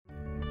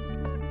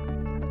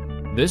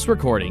This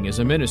recording is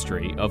a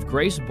ministry of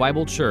Grace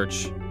Bible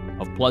Church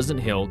of Pleasant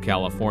Hill,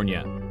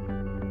 California.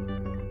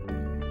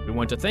 We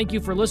want to thank you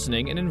for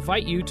listening and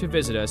invite you to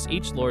visit us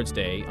each Lord's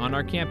Day on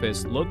our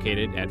campus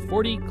located at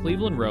 40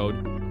 Cleveland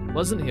Road,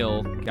 Pleasant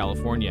Hill,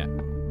 California,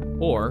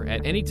 or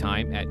at any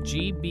time at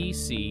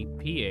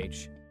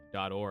gbcph.org.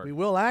 We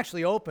will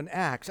actually open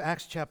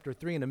Acts chapter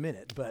 3 in a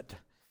minute, but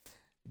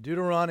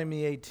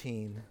Deuteronomy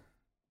 18.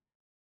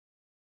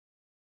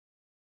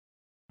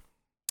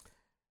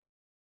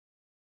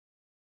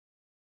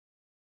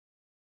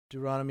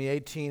 Deuteronomy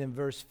 18 and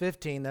verse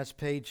 15, that's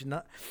page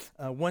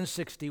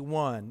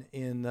 161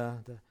 in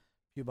the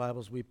few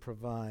Bibles we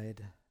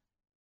provide.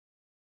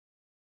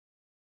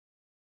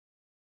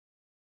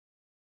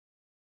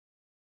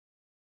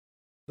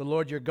 The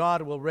Lord your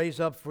God will raise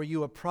up for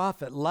you a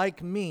prophet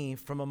like me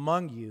from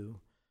among you,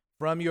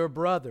 from your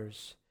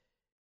brothers.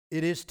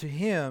 It is to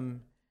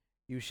him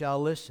you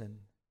shall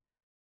listen,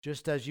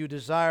 just as you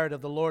desired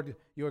of the Lord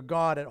your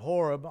God at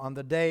Horeb on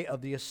the day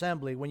of the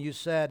assembly, when you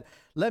said,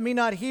 "Let me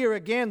not hear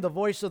again the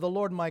voice of the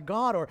Lord my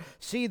God, or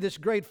see this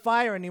great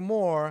fire any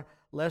more,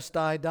 lest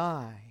I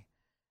die."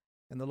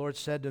 And the Lord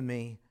said to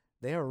me,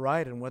 "They are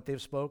right in what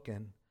they've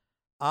spoken.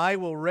 I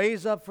will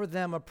raise up for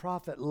them a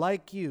prophet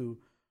like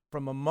you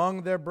from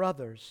among their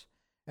brothers,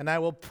 and I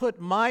will put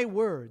my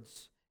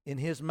words in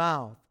his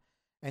mouth,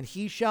 and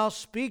he shall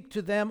speak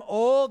to them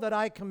all that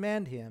I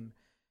command him.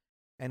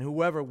 And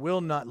whoever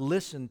will not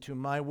listen to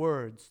my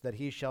words that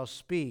he shall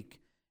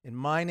speak in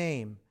my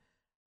name,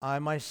 I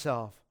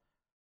myself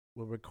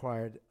will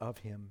require it of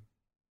him."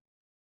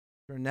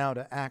 Turn now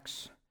to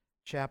Acts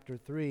chapter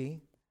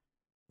 3,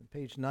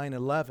 page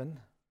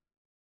 911.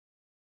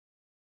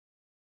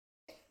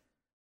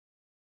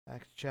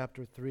 Acts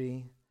chapter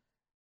 3,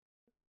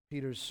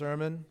 Peter's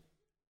sermon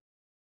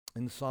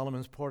in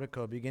Solomon's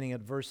portico, beginning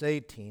at verse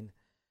 18.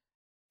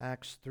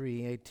 Acts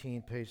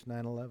 3:18, page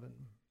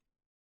 911.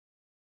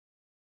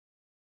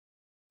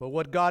 "But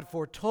what God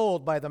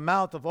foretold by the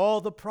mouth of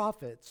all the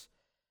prophets,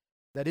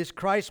 that his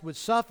Christ would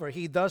suffer,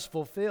 he thus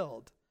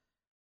fulfilled.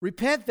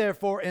 Repent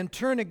therefore and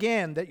turn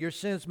again, that your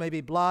sins may be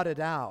blotted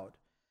out,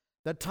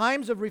 that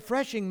times of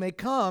refreshing may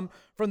come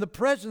from the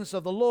presence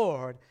of the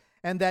Lord,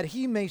 and that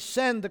he may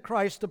send the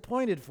Christ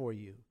appointed for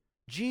you,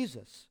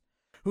 Jesus,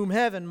 whom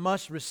heaven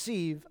must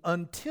receive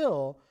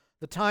until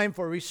the time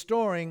for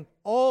restoring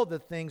all the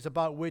things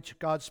about which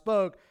God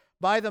spoke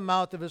by the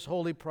mouth of his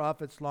holy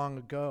prophets long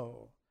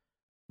ago.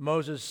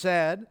 Moses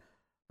said,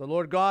 'The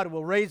Lord God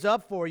will raise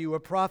up for you a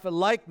prophet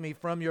like me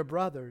from your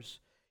brothers.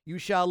 You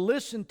shall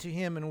listen to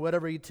him in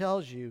whatever he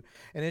tells you.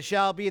 And it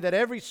shall be that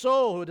every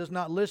soul who does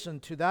not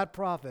listen to that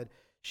prophet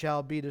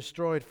shall be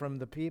destroyed from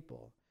the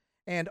people.'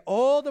 And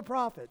all the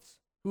prophets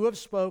who have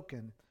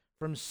spoken,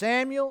 from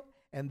Samuel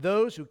and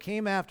those who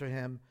came after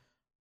him,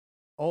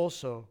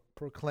 also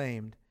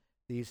proclaimed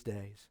these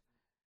days."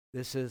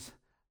 This is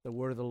the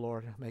word of the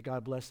Lord. May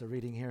God bless the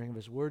reading, hearing of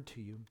his word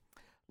to you.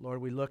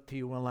 Lord, we look to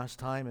you one last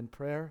time in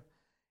prayer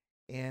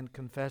and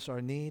confess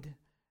our need,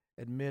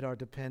 admit our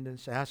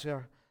dependence, ask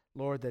our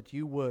Lord that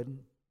you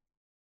would,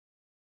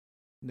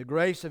 in the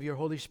grace of your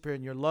Holy Spirit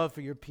and your love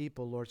for your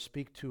people, Lord,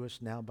 speak to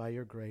us now by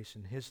your grace.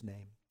 In his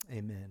name,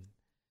 amen.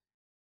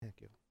 Thank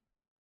you.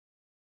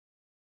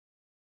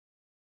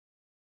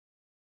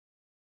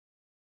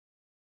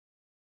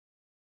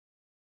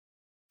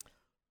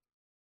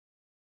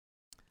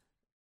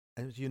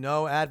 As you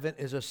know, Advent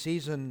is a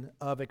season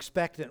of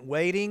expectant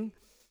waiting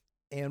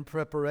and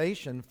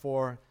preparation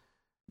for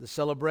the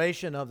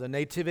celebration of the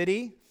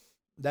Nativity,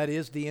 that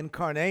is the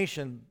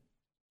incarnation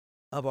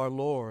of our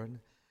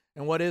Lord.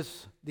 And what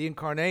is the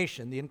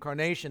incarnation? The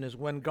incarnation is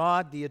when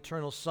God, the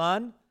eternal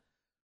Son,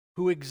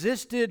 who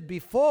existed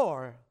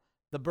before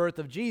the birth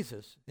of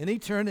Jesus in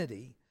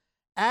eternity,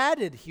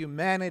 added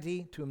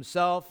humanity to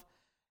himself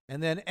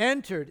and then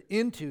entered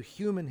into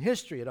human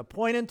history at a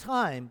point in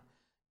time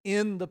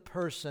in the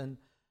person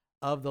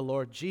of the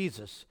Lord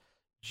Jesus.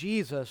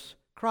 Jesus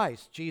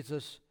Christ,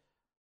 Jesus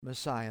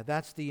Messiah.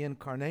 That's the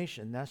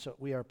incarnation. That's what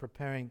we are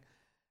preparing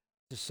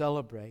to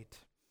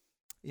celebrate.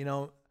 You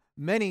know,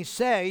 many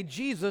say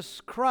Jesus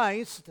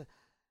Christ,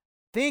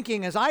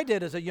 thinking as I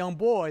did as a young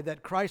boy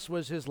that Christ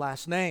was his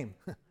last name,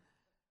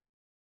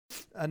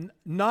 and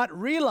not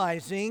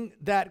realizing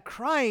that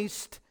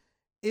Christ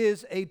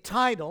is a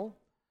title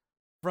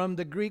from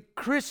the Greek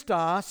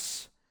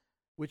Christos,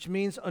 which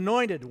means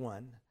anointed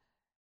one.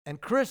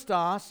 And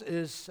Christos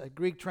is a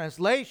Greek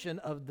translation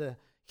of the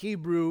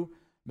Hebrew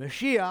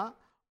Mashiach,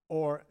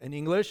 or in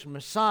English,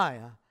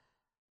 Messiah,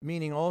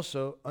 meaning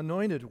also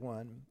anointed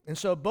one. And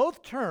so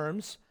both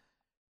terms,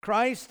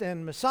 Christ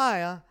and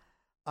Messiah,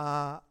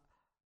 are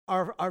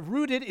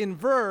rooted in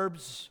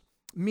verbs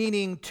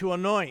meaning to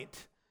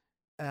anoint,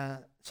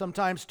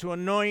 sometimes to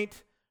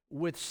anoint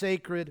with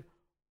sacred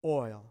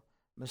oil.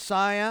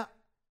 Messiah,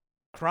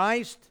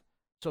 Christ,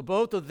 so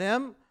both of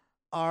them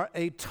are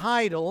a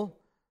title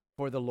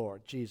for the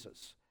Lord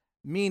Jesus,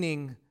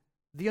 meaning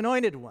the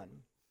anointed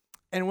one.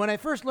 And when I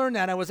first learned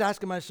that, I was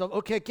asking myself,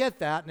 okay, get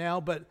that now,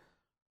 but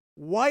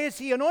why is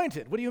he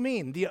anointed? What do you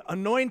mean, the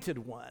anointed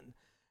one?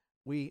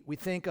 We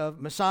think of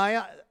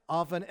Messiah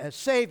often as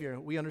Savior.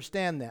 We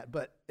understand that.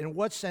 But in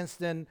what sense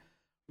then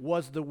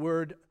was the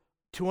word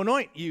to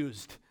anoint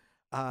used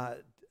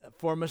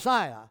for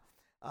Messiah,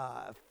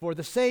 for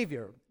the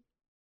Savior?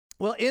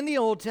 Well, in the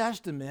Old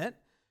Testament,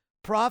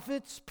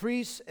 prophets,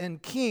 priests,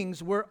 and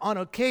kings were on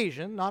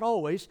occasion, not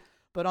always,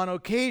 but on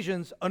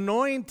occasions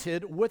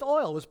anointed with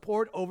oil. It was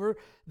poured over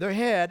their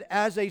head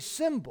as a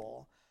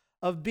symbol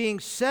of being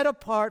set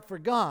apart for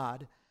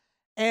God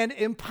and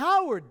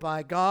empowered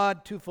by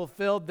God to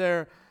fulfill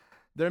their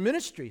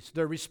ministries,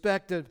 their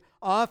respective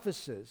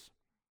offices.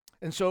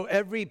 And so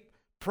every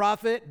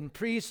prophet and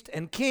priest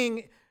and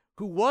king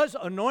who was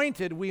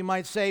anointed, we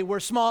might say, were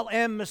small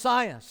m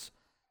messiahs,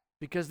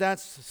 because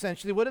that's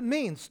essentially what it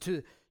means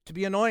to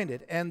be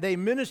anointed. And they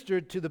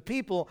ministered to the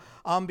people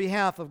on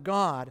behalf of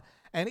God.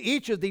 And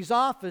each of these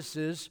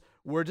offices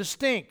were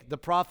distinct. The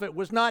prophet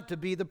was not to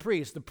be the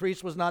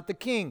priest was not the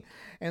king,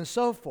 and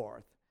so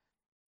forth.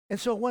 And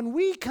so when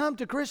we come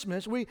to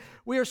Christmas, we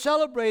are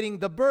celebrating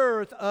the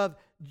birth of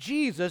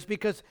Jesus,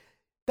 because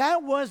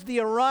that was the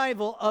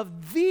arrival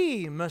of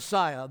the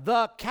Messiah,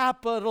 the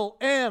capital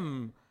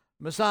M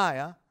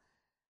Messiah.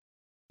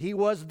 He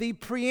was the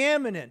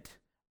preeminent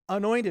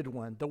anointed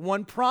one, the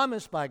one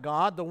promised by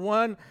God, the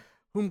one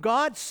whom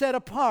God set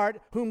apart,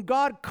 whom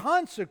God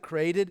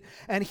consecrated,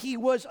 and he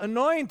was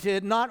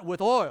anointed not with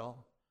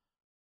oil,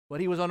 but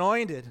he was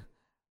anointed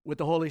with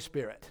the Holy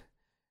Spirit.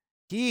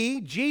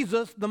 He,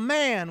 Jesus, the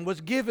man,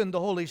 was given the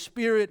Holy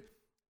Spirit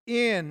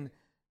in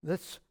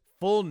this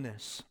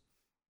fullness.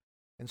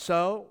 And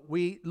so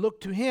we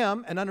look to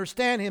him and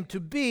understand him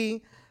to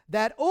be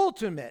that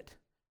ultimate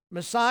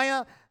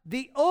Messiah,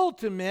 the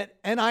ultimate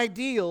and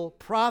ideal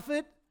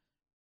prophet,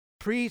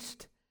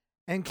 priest,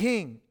 and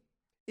king.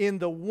 In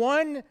the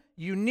one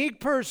unique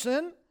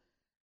person,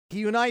 he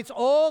unites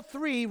all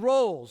three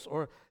roles,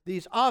 or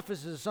these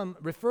offices, some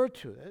refer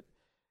to it,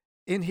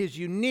 in his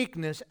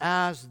uniqueness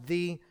as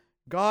the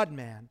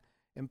God-man,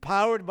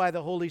 empowered by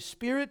the Holy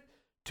Spirit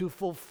to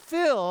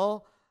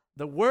fulfill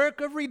the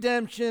work of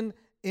redemption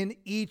in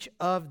each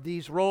of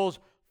these roles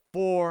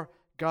for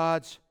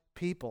God's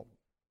people.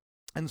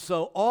 And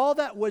so all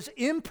that was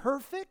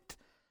imperfect,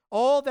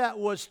 all that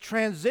was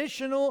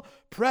transitional,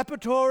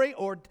 preparatory,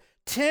 or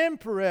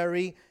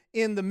temporary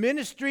in the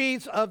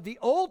ministries of the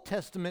Old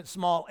Testament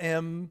small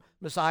m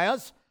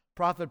messiahs,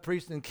 prophet,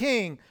 priest, and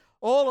king,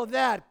 all of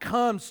that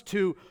comes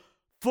to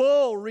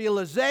full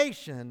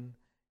realization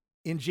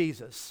in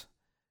Jesus.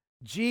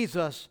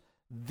 Jesus,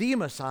 the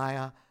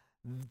Messiah,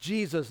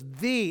 Jesus,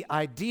 the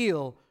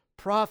ideal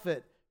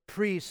prophet,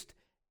 priest,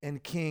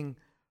 and king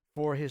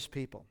for his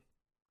people.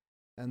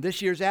 And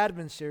this year's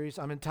Advent series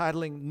I'm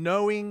entitling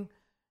Knowing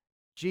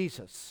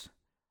Jesus.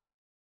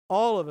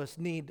 All of us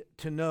need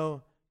to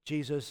know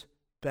Jesus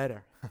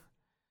better.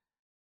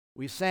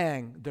 We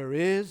sang, there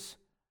is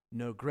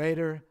no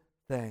greater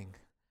thing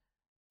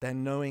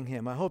than knowing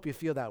him. I hope you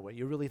feel that way.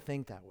 You really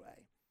think that way.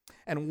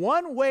 And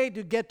one way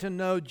to get to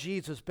know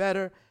Jesus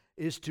better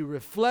is to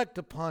reflect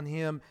upon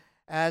him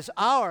as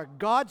our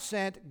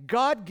God-sent,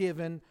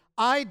 God-given,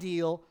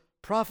 ideal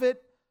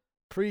prophet,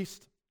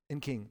 priest,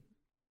 and king.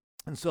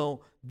 And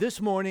so this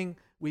morning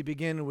we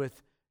begin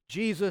with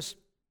Jesus,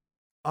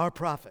 our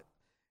prophet.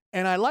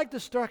 And I like to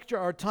structure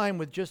our time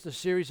with just a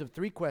series of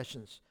 3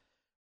 questions.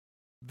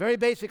 Very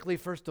basically,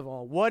 first of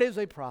all, what is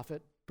a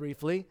prophet?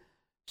 Briefly.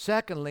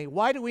 Secondly,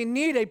 why do we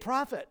need a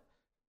prophet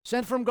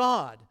sent from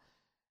God?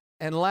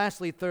 And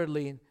lastly,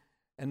 thirdly,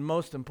 and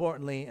most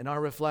importantly in our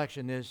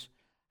reflection is,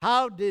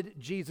 how did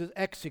Jesus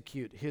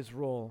execute his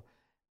role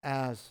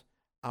as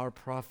our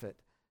prophet?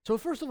 So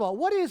first of all,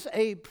 what is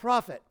a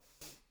prophet?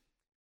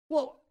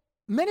 Well,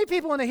 many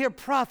people, when they hear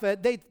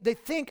prophet, they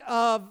think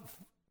of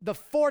the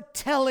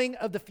foretelling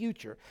of the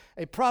future.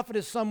 A prophet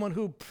is someone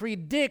who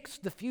predicts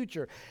the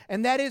future.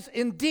 And that is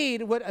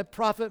indeed what a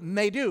prophet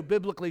may do,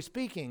 biblically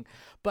speaking.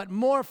 But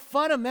more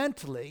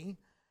fundamentally,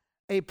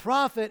 a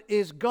prophet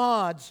is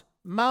God's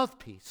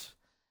mouthpiece.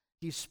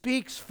 He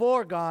speaks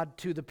for God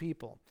to the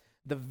people.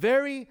 The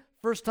very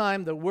first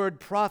time the word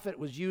prophet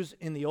was used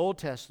in the Old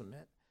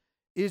Testament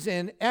is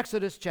in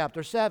Exodus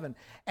chapter 7.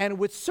 And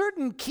with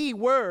certain key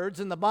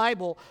words in the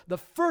Bible, the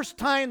first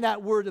time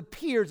that word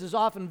appears is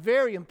often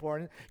very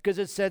important because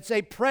it sets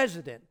a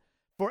precedent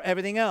for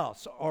everything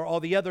else or all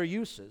the other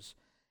uses.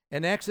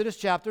 In Exodus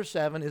chapter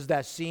 7 is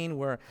that scene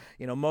where,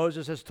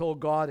 Moses has told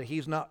God that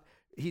he's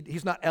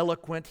not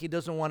eloquent, he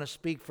doesn't want to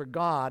speak for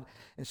God.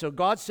 And so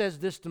God says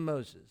this to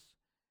Moses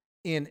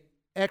in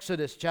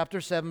Exodus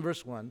chapter 7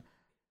 verse 1.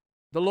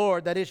 The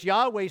Lord, that is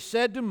Yahweh,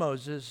 said to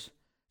Moses,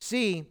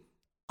 "See,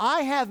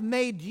 I have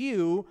made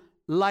you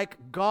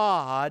like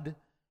God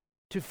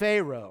to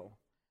Pharaoh,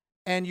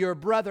 and your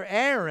brother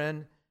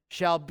Aaron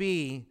shall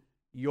be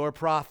your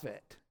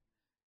prophet."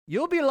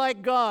 You'll be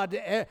like God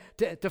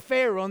to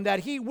Pharaoh, in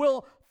that he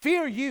will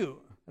fear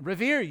you,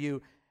 revere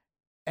you,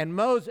 and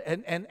Moses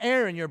and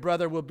Aaron, your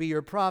brother, will be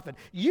your prophet.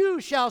 You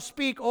shall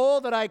speak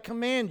all that I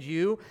command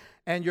you,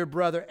 and your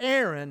brother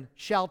Aaron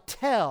shall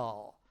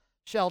tell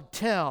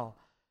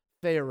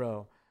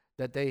Pharaoh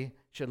that they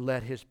should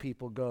let his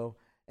people go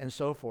and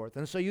so forth.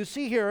 And so you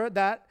see here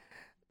that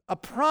a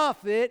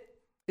prophet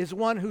is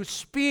one who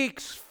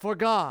speaks for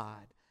God.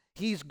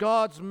 He's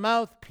God's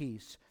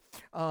mouthpiece.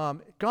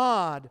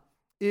 God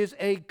is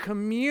a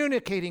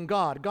communicating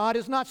God. God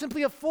is not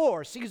simply a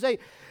force. He's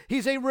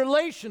a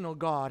relational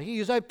God. He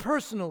is a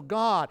personal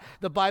God.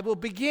 The Bible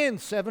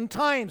begins 7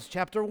 times.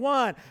 Chapter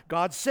 1,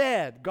 God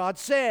said, God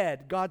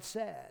said, God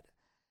said.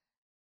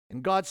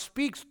 And God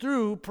speaks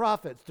through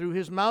prophets, through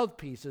his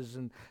mouthpieces.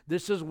 And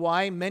this is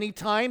why many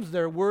times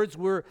their words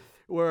were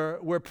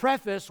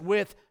prefaced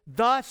with,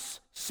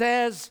 "Thus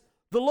says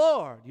the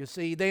Lord." You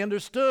see, they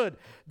understood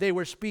they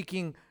were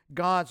speaking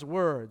God's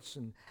words.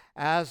 And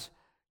as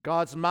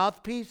God's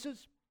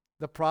mouthpieces,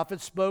 the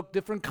prophets spoke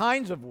different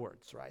kinds of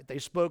words, right? They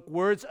spoke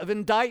words of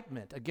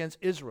indictment against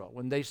Israel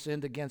when they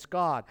sinned against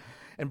God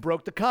and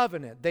broke the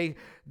covenant.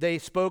 They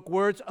spoke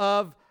words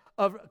of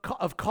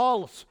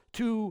calls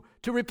to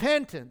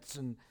repentance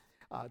and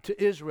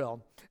to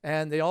Israel.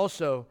 And they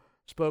also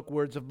spoke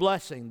words of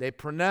blessing. They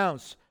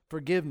pronounced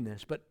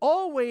forgiveness. But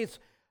always,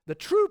 the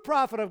true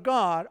prophet of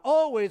God,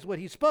 always what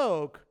he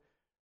spoke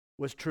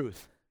was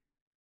truth.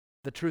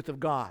 The truth of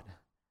God,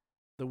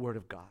 the word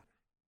of God.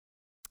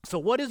 So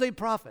what is a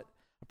prophet?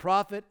 A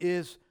prophet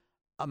is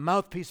a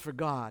mouthpiece for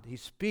God. He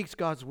speaks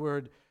God's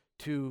word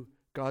to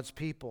God's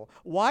people.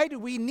 Why do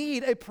we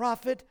need a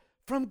prophet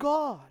from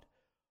God?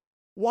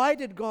 Why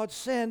did God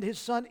send his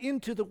son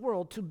into the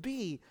world to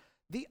be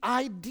the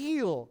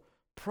ideal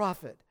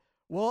prophet?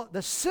 Well,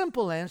 the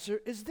simple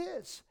answer is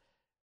this: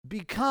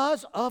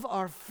 because of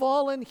our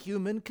fallen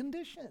human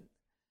condition.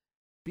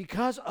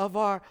 Because of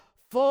our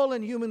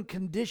fallen human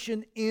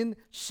condition in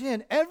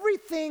sin.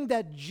 Everything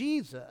that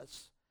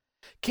Jesus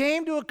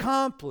came to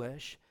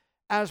accomplish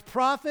as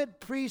prophet,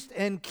 priest,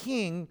 and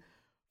king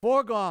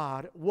for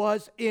God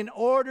was in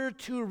order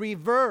to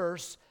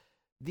reverse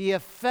the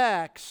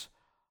effects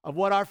of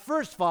what our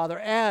first father,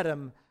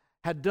 Adam,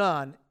 had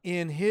done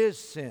in his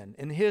sin,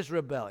 in his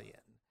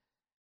rebellion.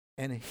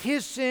 And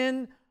his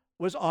sin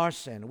was our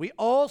sin. We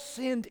all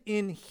sinned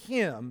in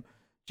him,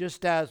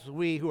 just as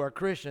we who are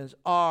Christians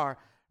are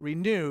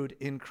renewed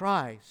in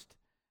Christ.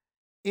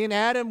 In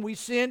Adam we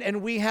sinned,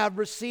 and we have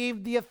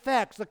received the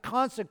effects, the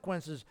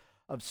consequences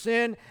of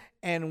sin.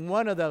 And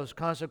one of those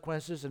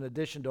consequences, in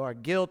addition to our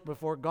guilt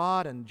before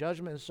God and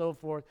judgment and so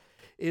forth,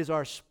 is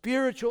our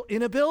spiritual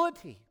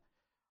inability,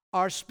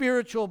 our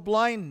spiritual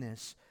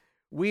blindness.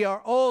 We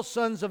are all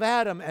sons of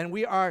Adam, and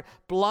we are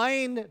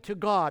blind to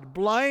God,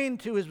 blind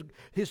to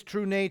his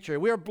true nature.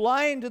 We are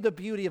blind to the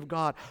beauty of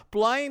God,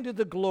 blind to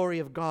the glory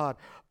of God,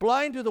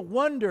 blind to the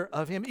wonder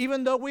of him,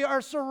 even though we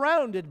are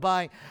surrounded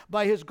by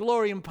his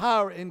glory and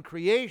power in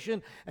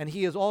creation, and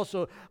he has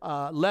also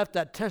left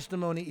that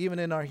testimony even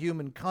in our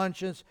human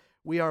conscience.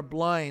 We are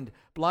blind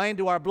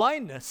to our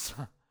blindness,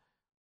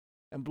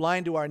 and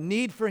blind to our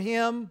need for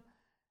him,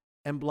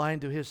 and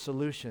blind to his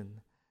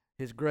solution,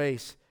 his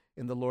grace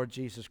in the Lord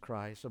Jesus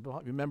Christ.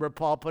 Remember,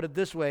 Paul put it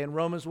this way in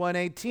Romans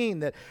 1:18,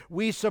 that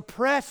we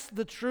suppress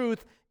the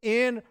truth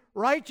in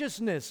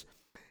righteousness.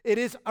 It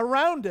is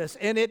around us,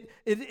 and it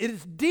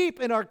is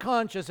deep in our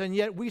conscience, and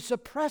yet we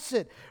suppress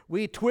it.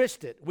 We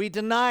twist it. We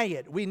deny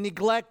it. We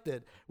neglect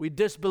it. We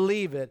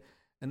disbelieve it.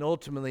 And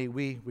ultimately,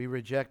 we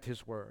reject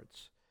his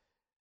words.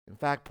 In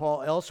fact,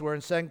 Paul elsewhere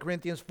in 2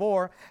 Corinthians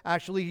 4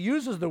 actually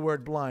uses the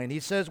word blind. He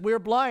says we're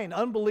blind.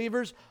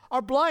 Unbelievers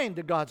are blind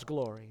to God's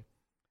glory.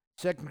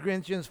 2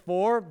 Corinthians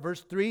 4,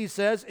 verse 3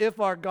 says, if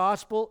our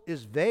gospel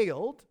is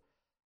veiled,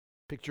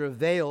 picture a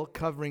veil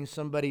covering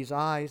somebody's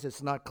eyes,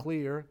 it's not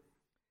clear.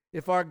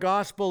 If our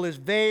gospel is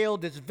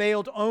veiled, it's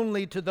veiled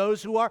only to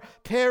those who are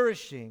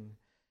perishing.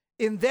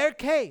 In their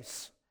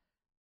case,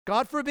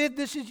 God forbid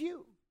this is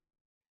you.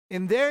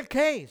 In their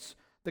case,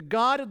 the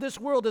God of this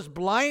world has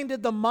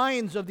blinded the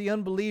minds of the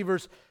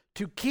unbelievers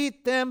to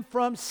keep them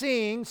from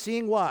seeing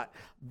what?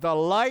 The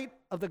light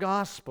of the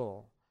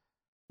gospel,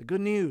 the good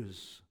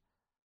news.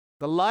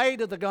 The light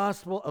of the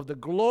gospel of the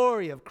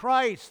glory of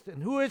Christ.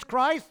 And who is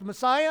Christ, the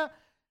Messiah?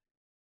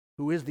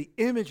 Who is the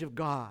image of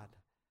God,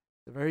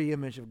 the very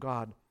image of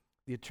God,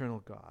 the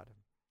eternal God.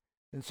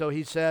 And so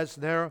he says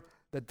there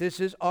that this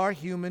is our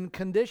human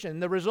condition.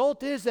 The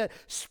result is that,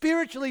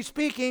 spiritually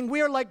speaking,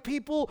 we are like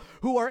people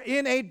who are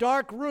in a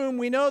dark room.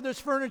 We know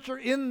there's furniture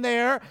in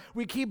there.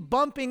 We keep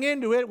bumping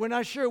into it. We're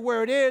not sure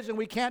where it is, and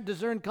we can't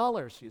discern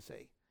colors, you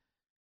see,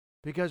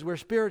 because we're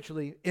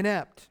spiritually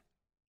inept.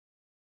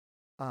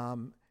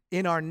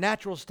 In our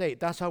natural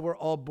state. That's how we're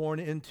all born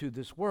into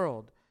this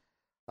world.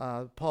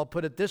 Paul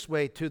put it this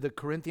way to the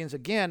Corinthians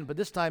again, but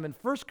this time in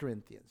 1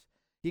 Corinthians.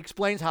 He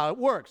explains how it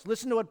works.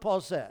 Listen to what Paul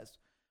says.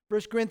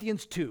 1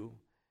 Corinthians 2.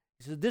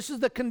 He says, this is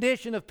the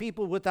condition of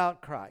people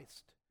without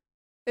Christ.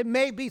 It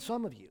may be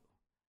some of you.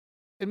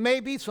 It may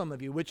be some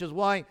of you, which is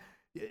why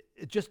it's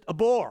just a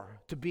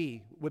bore to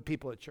be with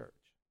people at church.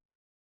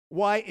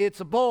 Why it's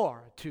a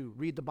bore to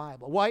read the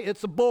Bible. Why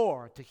it's a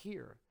bore to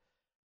hear.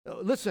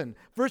 Listen,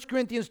 1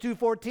 Corinthians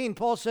 2:14,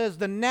 Paul says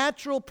the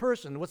natural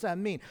person, what's that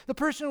mean? The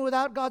person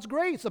without God's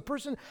grace, the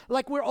person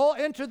like we're all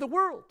entered the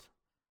world.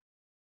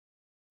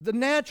 The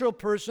natural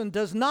person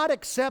does not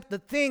accept the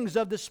things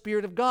of the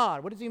Spirit of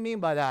God. What does he mean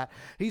by that?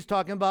 He's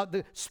talking about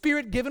the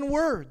Spirit-given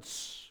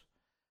words.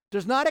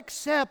 Does not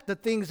accept the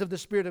things of the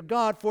Spirit of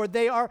God, for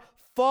they are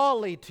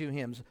folly to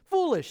him,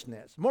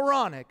 foolishness,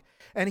 moronic.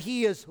 And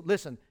he's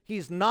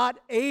not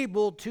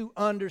able to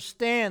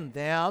understand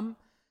them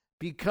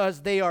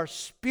because they are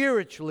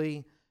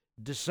spiritually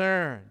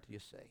discerned, you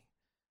see.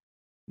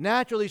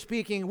 Naturally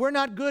speaking, we're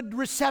not good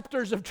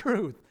receptors of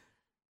truth.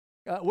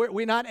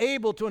 We're not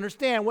able to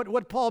understand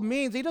what Paul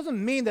means. He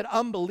doesn't mean that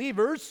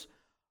unbelievers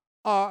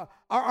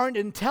aren't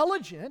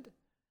intelligent.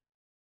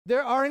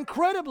 There are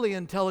incredibly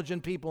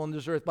intelligent people on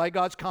this earth by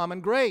God's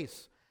common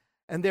grace,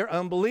 and they're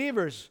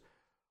unbelievers.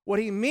 What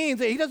he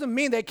means, he doesn't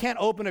mean they can't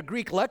open a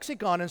Greek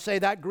lexicon and say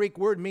that Greek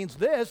word means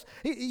this.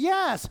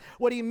 Yes,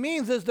 what he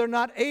means is they're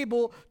not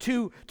able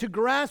to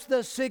grasp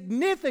the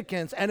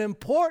significance and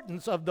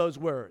importance of those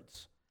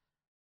words.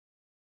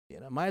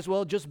 Might as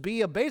well just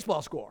be a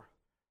baseball score.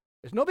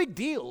 It's no big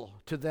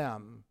deal to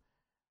them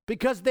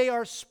because they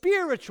are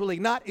spiritually,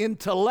 not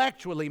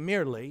intellectually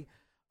merely,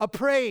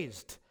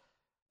 appraised.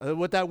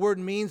 What that word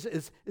means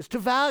is to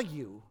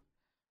value.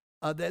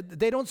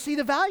 They don't see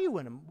the value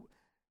in them.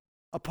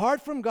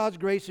 Apart from God's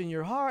grace in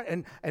your heart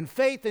and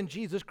faith in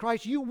Jesus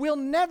Christ, you will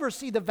never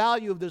see the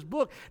value of this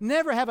book,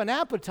 never have an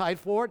appetite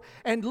for it,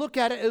 and look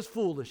at it as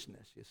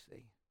foolishness, you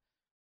see.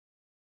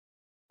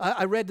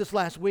 I read this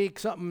last week,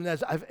 something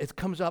it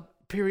comes up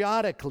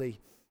periodically,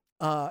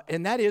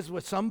 and that is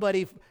when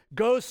somebody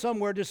goes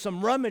somewhere to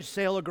some rummage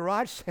sale or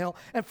garage sale,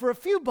 and for a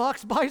few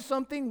bucks buys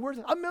something worth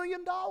 $1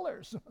 million.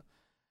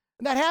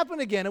 And that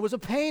happened again. It was a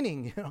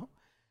painting,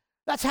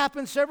 That's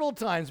happened several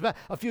times.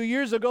 A few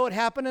years ago, it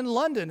happened in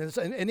London,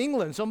 in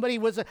England. Somebody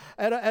was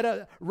at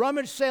a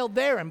rummage sale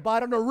there and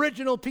bought an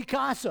original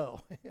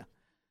Picasso.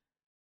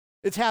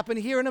 It's happened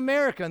here in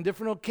America on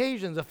different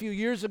occasions. A few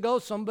years ago,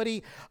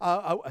 somebody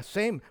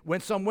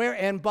went somewhere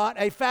and bought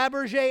a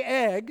Fabergé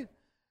egg.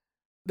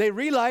 They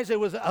realized it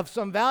was of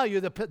some value,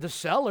 the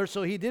seller,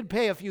 so he did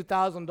pay a few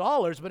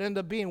 $1,000s, but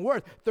ended up being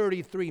worth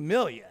 $33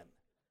 million,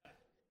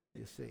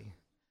 you see.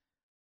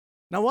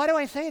 Now, why do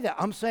I say that?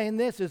 I'm saying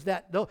this is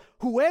that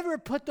whoever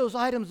put those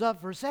items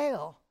up for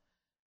sale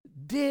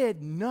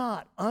did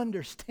not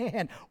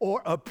understand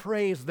or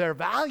appraise their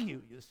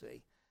value, you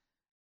see.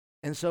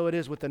 And so it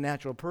is with the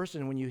natural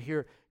person. When you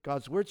hear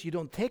God's words, you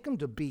don't take them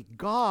to be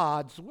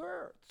God's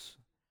words.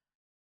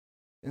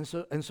 And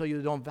so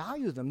you don't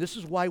value them. This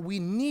is why we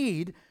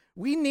need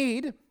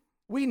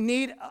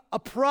a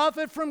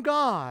prophet from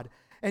God.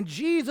 And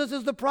Jesus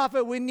is the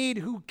prophet we need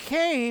who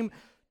came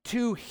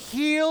to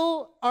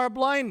heal our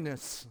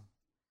blindness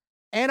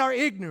and our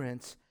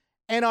ignorance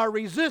and our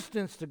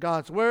resistance to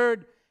God's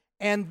word,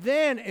 and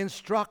then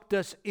instruct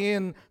us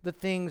in the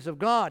things of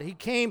God. He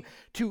came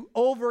to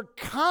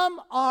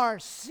overcome our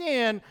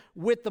sin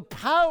with the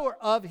power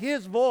of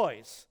his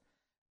voice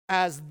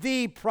as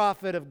the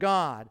prophet of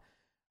God,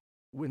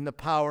 in the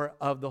power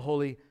of the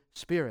Holy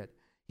Spirit.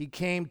 He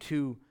came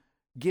to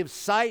give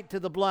sight to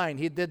the blind.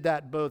 He did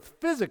that both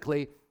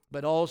physically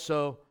but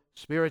also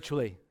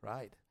spiritually,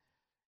 right?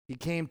 He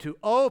came to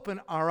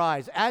open our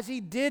eyes, as he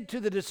did to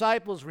the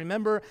disciples.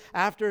 Remember,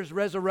 after his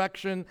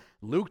resurrection,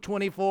 Luke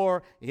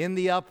 24, in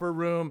the upper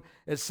room,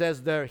 it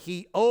says there,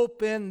 he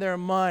opened their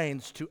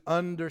minds to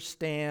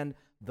understand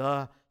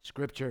the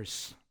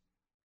Scriptures.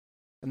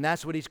 And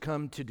that's what he's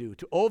come to do,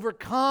 to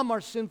overcome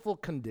our sinful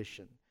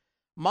condition.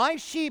 My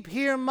sheep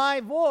hear my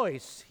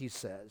voice, he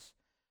says.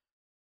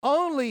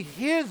 Only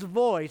his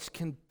voice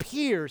can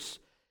pierce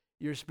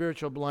your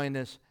spiritual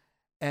blindness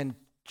and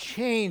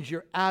change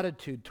your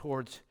attitude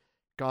towards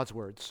God's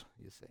words,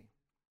 you see.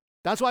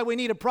 That's why we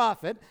need a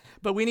prophet,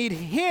 but we need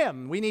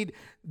him. We need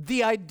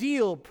the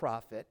ideal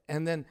prophet.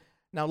 And then,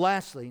 now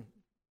lastly,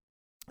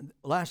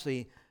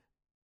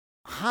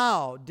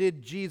 how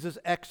did Jesus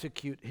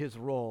execute his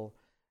role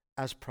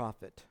as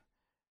prophet?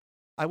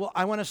 I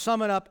want to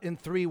sum it up in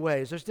 3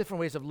 ways. There's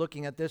different ways of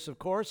looking at this, of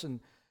course,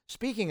 and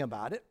speaking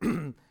about it.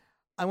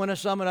 I want to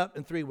sum it up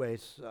in 3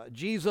 ways.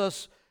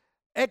 Jesus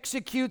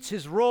executes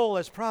his role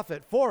as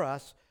prophet for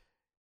us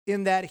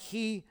in that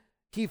he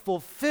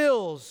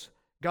fulfills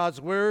God's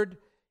word,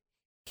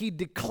 he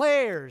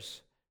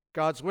declares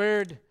God's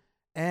word,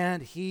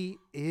 and he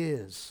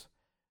is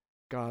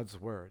God's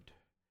word.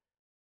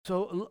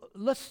 So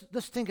let's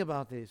think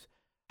about these.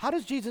 How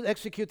does Jesus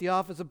execute the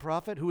office of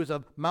prophet, who is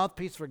a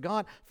mouthpiece for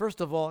God? First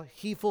of all,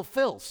 he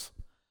fulfills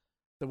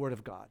the word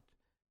of God.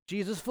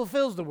 Jesus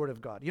fulfills the word of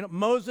God.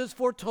 Moses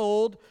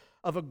foretold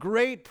of a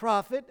great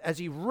prophet as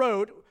he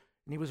wrote,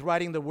 and he was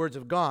writing the words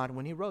of God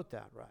when he wrote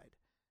that, right?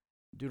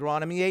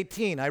 Deuteronomy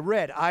 18, I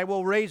read, I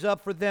will raise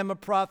up for them a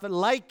prophet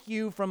like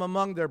you from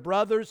among their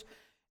brothers,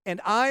 and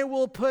I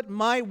will put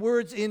my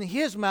words in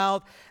his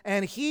mouth,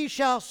 and he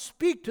shall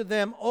speak to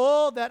them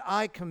all that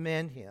I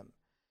command him.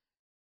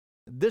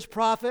 This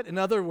prophet, in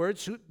other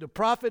words, the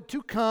prophet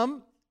to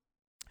come,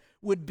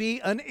 would be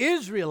an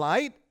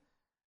Israelite,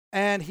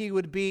 and he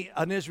would be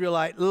an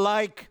Israelite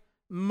like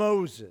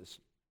Moses.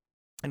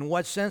 In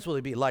what sense will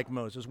he be like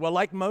Moses? Well,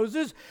 like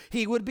Moses,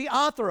 he would be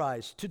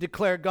authorized to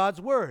declare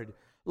God's word.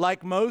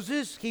 Like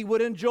Moses, he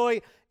would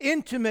enjoy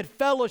intimate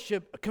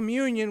fellowship,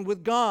 communion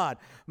with God.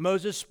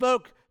 Moses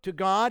spoke to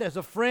God as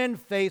a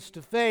friend face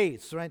to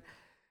face, right?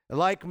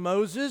 Like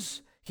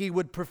Moses, he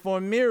would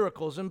perform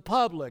miracles in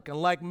public.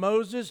 And like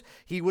Moses,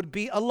 he would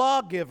be a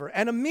lawgiver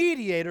and a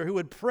mediator who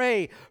would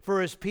pray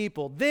for his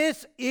people.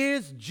 This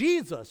is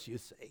Jesus, you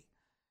see,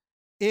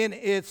 in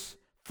its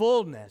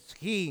fullness.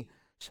 He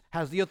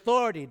has the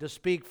authority to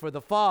speak for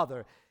the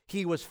Father.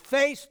 He was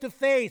face to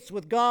face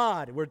with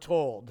God, we're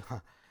told.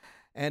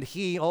 And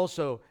he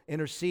also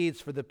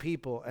intercedes for the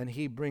people, and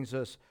he brings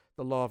us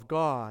the law of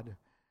God.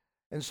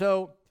 And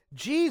so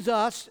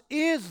Jesus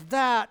is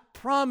that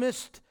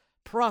promised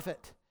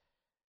prophet.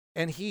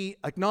 And he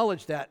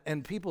acknowledged that,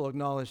 and people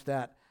acknowledged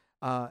that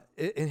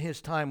in his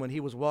time when he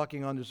was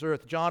walking on this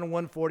earth. John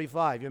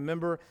 1:45, you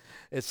remember?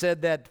 It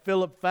said that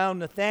Philip found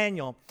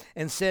Nathanael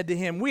and said to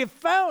him, "We have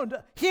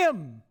found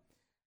him."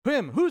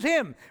 Him. Who's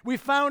him? We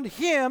found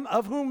him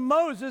of whom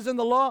Moses in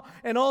the law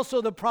and also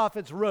the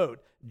prophets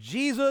wrote.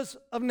 Jesus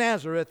of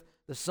Nazareth,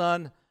 the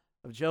son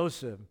of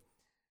Joseph.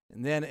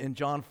 And then in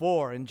John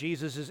 4, in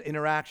Jesus'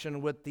 interaction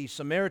with the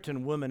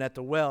Samaritan woman at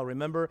the well,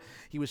 remember,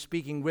 he was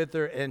speaking with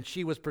her and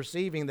she was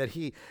perceiving that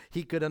he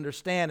could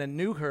understand and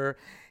knew her.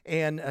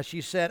 And she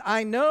said,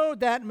 "I know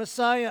that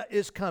Messiah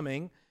is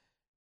coming."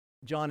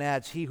 John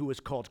adds, "he who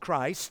is called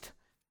Christ.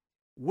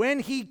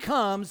 When he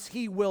comes,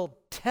 he will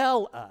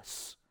tell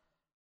us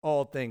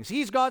all things."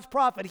 He's God's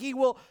prophet. He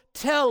will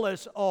tell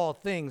us all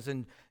things.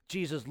 And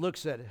Jesus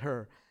looks at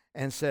her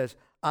and says,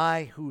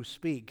 "I who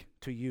speak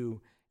to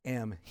you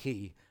am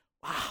he."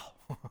 Wow.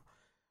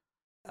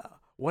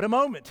 What a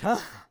moment,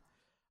 huh?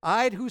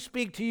 "I who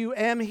speak to you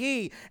am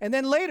he." And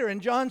then later in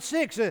John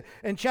 6,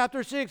 in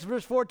chapter 6,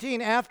 verse 14,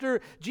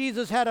 after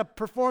Jesus had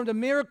performed a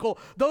miracle,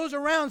 those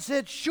around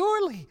said,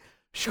 surely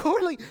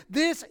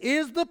this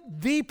is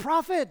the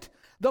prophet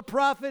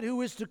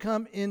who is to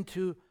come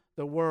into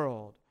the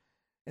world.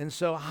 And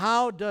so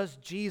how does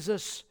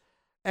Jesus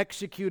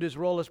execute his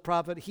role as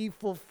prophet? He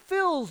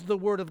fulfills the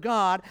word of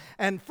God.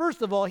 And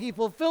first of all, he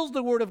fulfills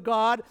the word of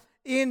God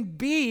in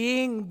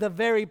being the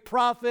very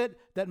prophet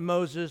that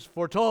Moses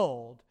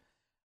foretold.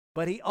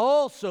 But he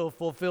also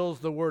fulfills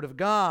the word of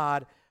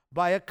God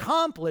by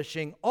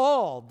accomplishing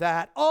all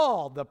that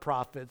all the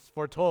prophets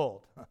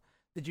foretold.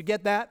 Did you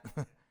get that?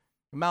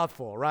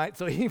 Mouthful, right?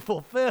 So he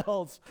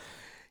fulfills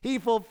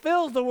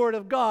the word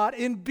of God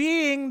in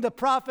being the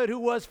prophet who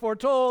was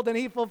foretold, and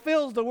he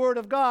fulfills the word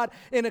of God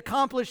in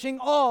accomplishing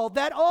all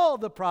that all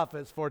the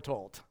prophets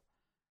foretold.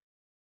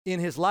 In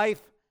his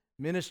life,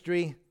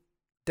 ministry,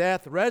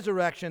 death,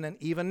 resurrection,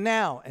 and even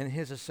now in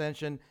his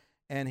ascension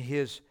and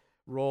his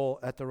role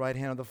at the right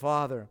hand of the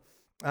Father.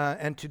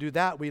 And to do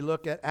that, we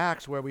look at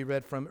Acts, where we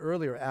read from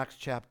earlier, Acts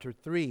chapter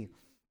 3.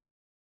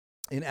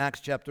 In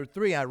Acts chapter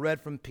 3, I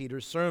read from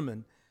Peter's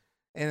sermon.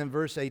 And in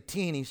verse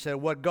 18, he said,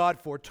 "What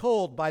God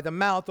foretold by the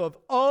mouth of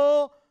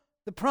all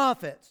the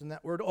prophets," and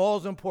that word "all"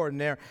 is important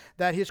there,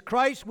 "that his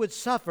Christ would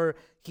suffer,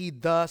 he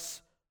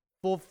thus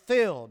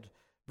fulfilled."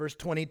 Verse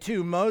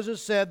 22,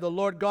 "Moses said, 'The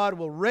Lord God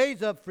will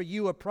raise up for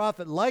you a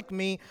prophet like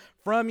me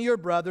from your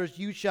brothers.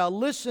 You shall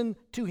listen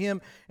to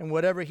him and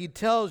whatever he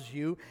tells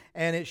you.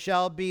 And it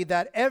shall be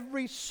that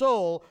every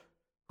soul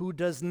who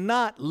does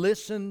not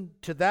listen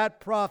to that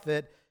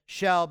prophet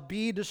shall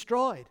be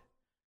destroyed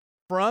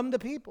from the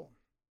people.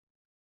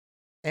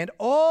 And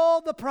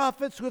all the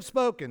prophets who have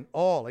spoken,'"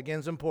 all, again,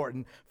 is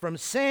important, "'from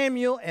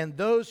Samuel and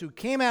those who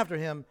came after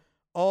him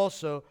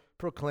also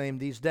proclaim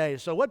these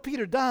days.'" So what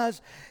Peter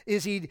does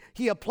is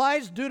he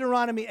applies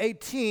Deuteronomy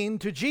 18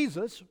 to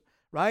Jesus,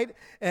 right?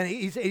 And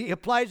he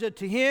applies it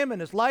to him and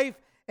his life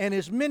and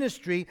his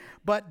ministry.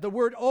 But the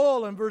word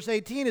 "all" in verse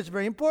 18 is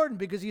very important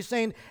because he's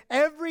saying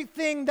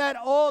everything that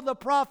all the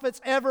prophets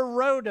ever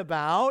wrote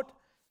about.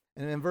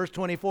 And in verse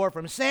 24,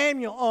 from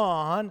Samuel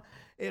on,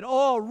 it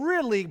all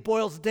really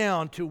boils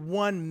down to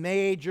one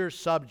major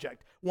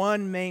subject,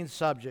 one main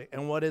subject.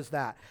 And what is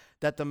that?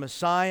 That the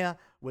Messiah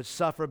would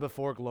suffer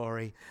before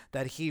glory,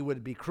 that he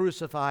would be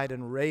crucified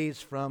and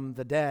raised from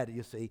the dead,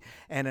 you see.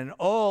 And in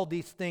all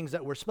these things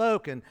that were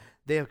spoken,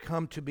 they have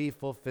come to be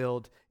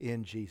fulfilled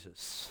in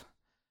Jesus.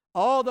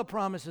 All the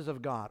promises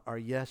of God are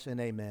yes and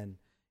amen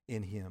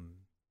in him.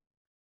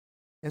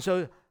 And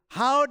so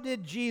how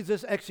did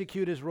Jesus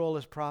execute his role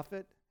as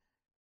prophet?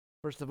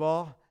 First of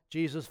all,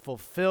 Jesus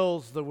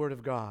fulfills the word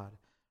of God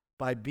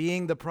by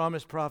being the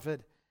promised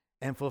prophet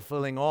and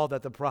fulfilling all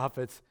that the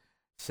prophets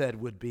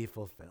said would be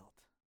fulfilled.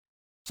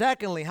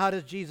 Secondly, how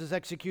does Jesus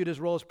execute his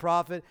role as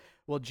prophet?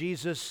 Well,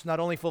 Jesus not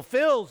only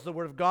fulfills the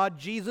word of God,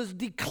 Jesus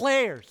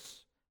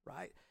declares,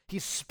 right? He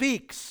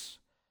speaks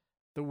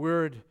the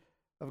word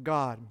of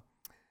God.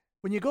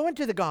 When you go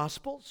into the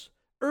Gospels,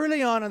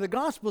 early on in the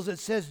Gospels, it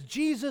says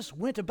Jesus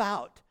went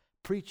about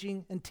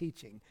preaching and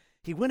teaching.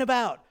 He went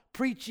about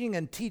preaching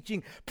and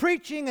teaching,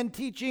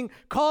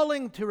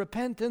 calling to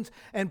repentance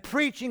and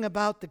preaching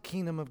about the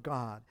kingdom of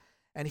God.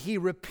 And he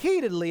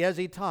repeatedly, as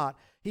he taught,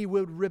 he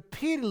would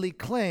repeatedly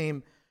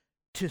claim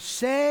to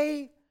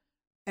say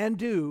and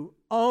do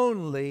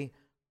only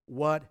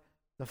what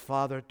the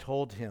Father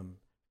told him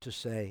to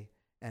say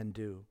and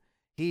do.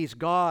 He's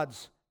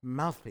God's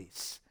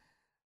mouthpiece.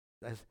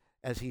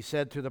 As he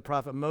said to the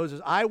prophet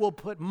Moses, I will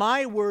put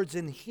my words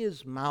in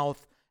his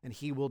mouth, and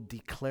he will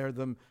declare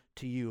them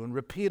to you. And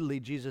repeatedly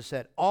Jesus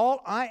said,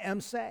 all I am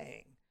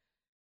saying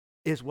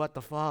is what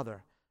the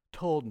Father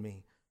told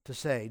me to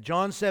say.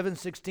 John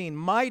 7:16,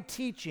 my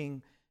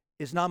teaching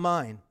is not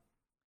mine,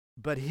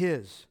 but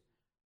his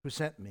who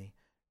sent me.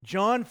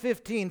 John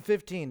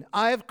 15:15,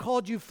 I have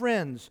called you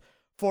friends,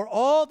 for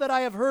all that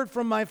I have heard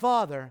from my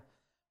Father,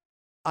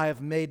 I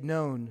have made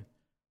known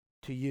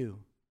to you.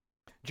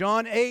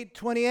 John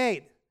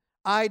 8:28,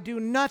 I do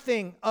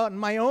nothing on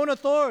my own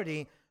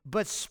authority,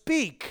 but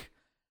speak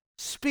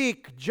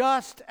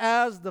just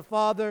as the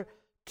Father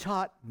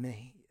taught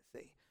me.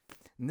 See?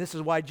 And this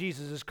is why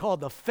Jesus is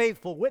called the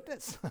faithful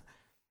witness,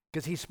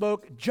 because he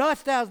spoke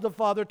just as the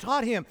Father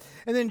taught him.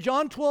 And then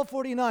John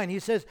 12:49, he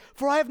says,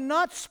 for I have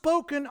not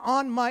spoken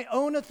on my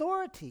own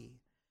authority,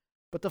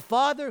 but the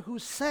Father who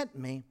sent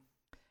me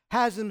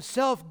has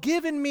himself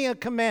given me a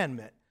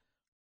commandment,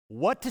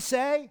 what to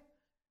say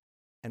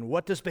and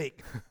what to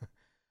speak.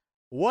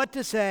 What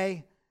to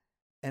say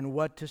and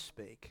what to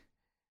speak.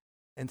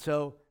 And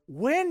so,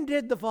 when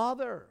did the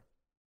Father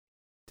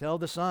tell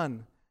the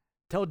Son,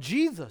 tell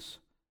Jesus,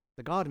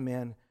 the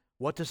God-man,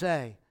 what to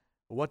say,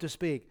 what to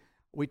speak?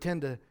 We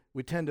tend to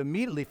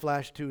immediately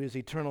flash to his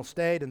eternal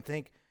state and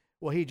think,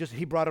 well,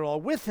 he brought it all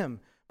with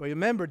him. But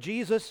remember,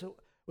 Jesus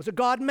was a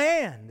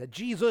God-man, that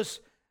Jesus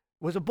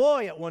was a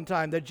boy at one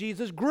time, that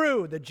Jesus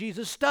grew, that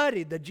Jesus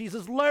studied, that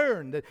Jesus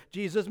learned, that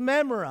Jesus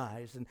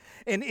memorized.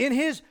 And in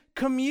his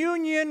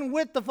communion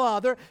with the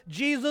Father,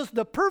 Jesus,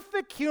 the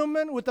perfect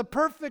human with the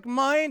perfect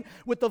mind,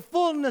 with the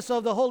fullness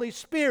of the Holy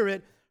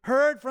Spirit,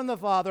 heard from the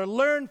Father,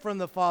 learned from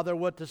the Father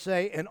what to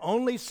say, and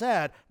only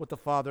said what the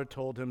Father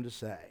told him to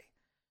say,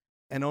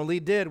 and only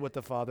did what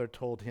the Father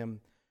told him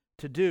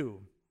to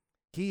do.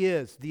 He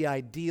is the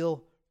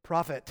ideal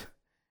prophet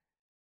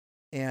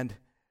and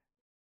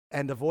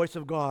the voice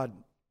of God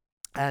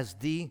as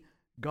the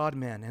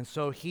God-man. And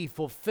so he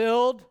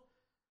fulfilled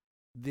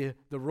the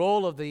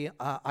role of the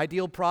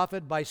ideal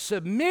prophet by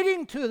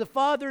submitting to the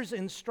Father's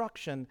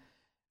instruction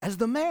as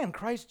the man,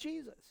 Christ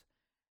Jesus,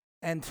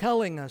 and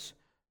telling us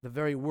the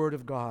very word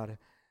of God.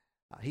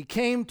 He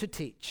came to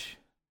teach.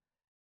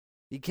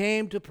 He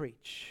came to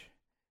preach.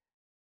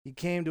 He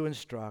came to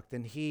instruct,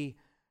 and he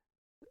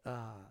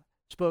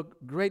spoke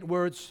great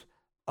words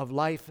of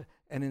life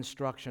and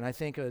instruction. I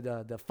think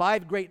the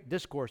 5 great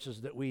discourses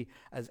that we,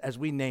 as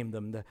we name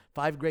them, the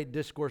 5 great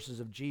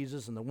discourses of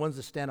Jesus, and the ones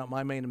that stand out in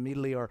my mind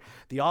immediately are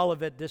the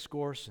Olivet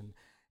Discourse,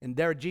 and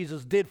there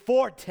Jesus did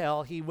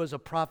foretell he was a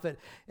prophet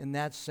in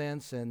that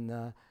sense, and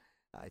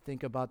I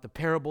think about the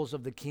parables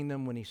of the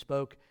kingdom when he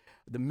spoke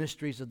the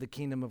mysteries of the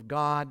kingdom of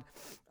God,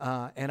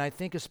 and I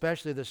think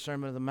especially the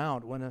Sermon on the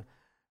Mount, one of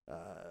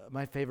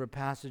my favorite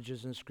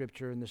passages in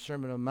Scripture in the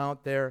Sermon on the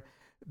Mount there,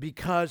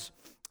 because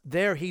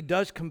there he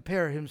does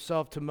compare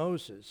himself to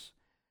Moses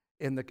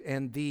and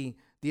the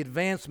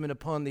advancement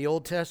upon the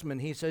Old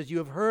Testament. He says, you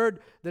have heard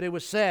that it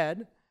was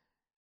said,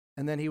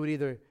 and then he would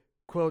either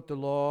quote the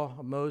law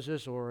of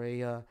Moses or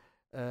a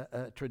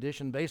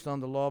tradition based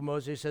on the law of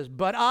Moses. He says,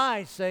 but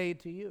I say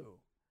to you.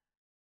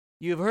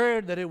 You've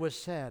heard that it was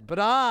said, but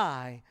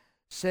I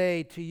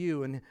say to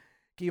you. And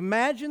can you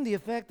imagine the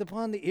effect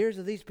upon the ears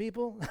of these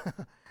people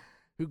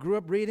who grew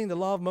up reading the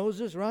law of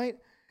Moses, right?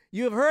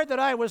 You have heard that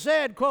I was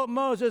said, quote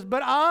Moses,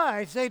 but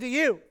I say to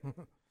you.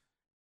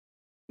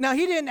 Now,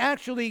 he didn't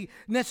actually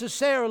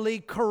necessarily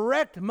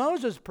correct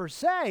Moses per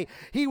se.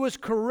 He was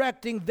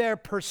correcting their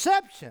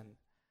perception.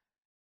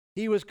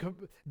 He was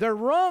their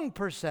wrong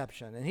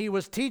perception, and he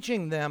was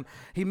teaching them.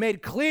 He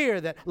made clear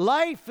that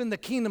life in the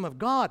kingdom of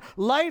God,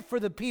 life for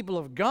the people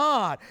of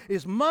God,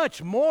 is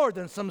much more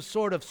than some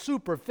sort of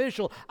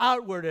superficial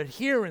outward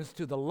adherence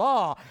to the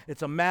law.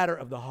 It's a matter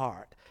of the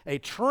heart. A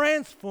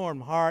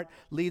transformed heart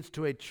leads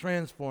to a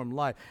transformed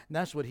life. And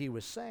that's what he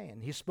was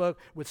saying. He spoke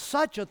with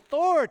such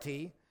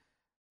authority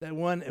that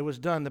when it was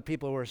done, the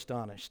people were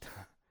astonished.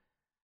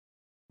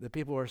 The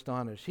people were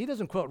astonished. He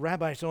doesn't quote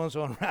Rabbi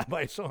so-and-so and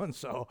Rabbi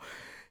so-and-so.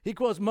 He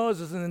quotes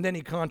Moses, and then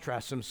he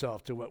contrasts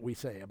himself to what we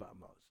say about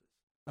Moses.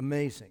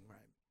 Amazing, right?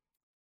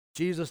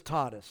 Jesus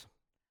taught us.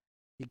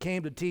 He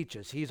came to teach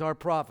us. He's our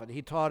prophet.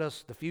 He taught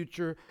us the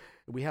future.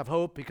 We have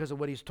hope because of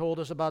what he's told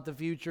us about the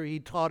future. He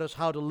taught us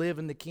how to live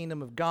in the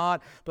kingdom of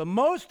God. But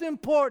most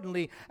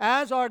importantly,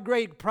 as our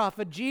great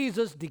prophet,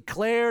 Jesus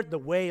declared the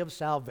way of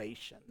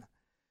salvation.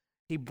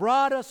 He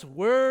brought us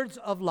words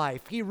of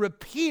life. He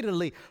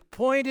repeatedly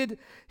pointed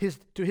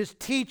to his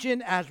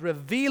teaching as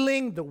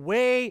revealing the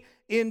way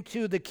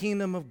into the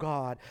kingdom of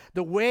God,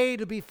 the way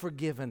to be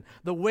forgiven,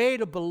 the way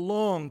to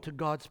belong to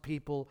God's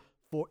people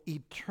for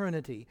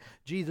eternity.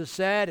 Jesus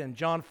said in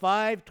John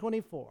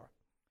 5:24,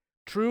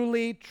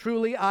 truly,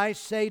 truly, I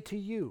say to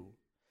you,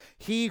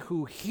 he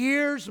who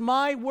hears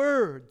my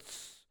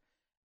words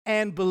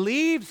and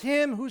believes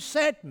him who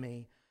sent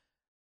me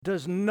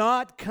does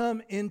not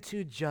come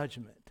into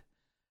judgment,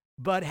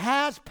 but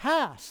has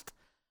passed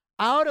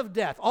out of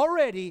death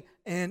already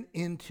and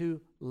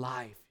into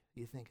life.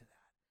 You think of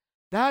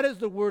that. That is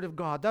the word of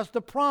God. That's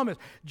the promise.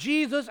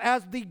 Jesus,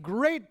 as the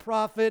great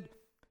prophet,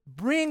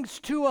 brings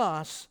to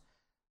us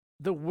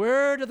the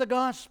word of the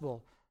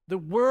gospel, the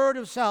word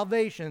of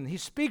salvation. He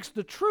speaks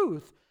the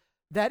truth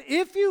that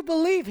if you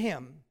believe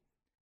him,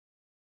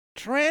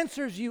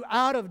 transfers you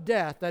out of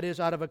death, that is,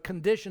 out of a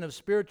condition of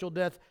spiritual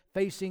death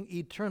facing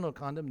eternal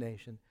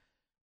condemnation,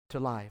 to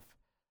life,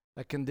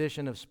 a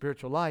condition of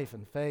spiritual life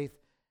and faith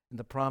and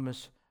the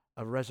promise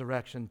of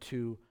resurrection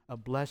to a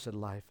blessed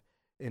life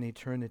in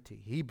eternity.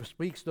 He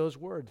speaks those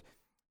words.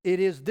 It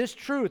is this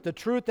truth, the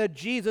truth that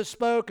Jesus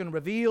spoke and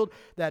revealed,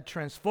 that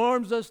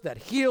transforms us, that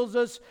heals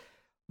us.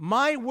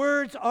 My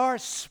words are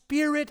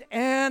spirit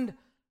and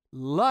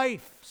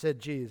life, said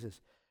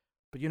Jesus.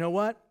 But you know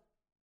what?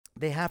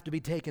 They have to be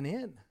taken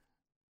in.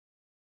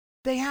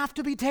 They have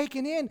to be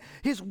taken in.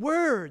 His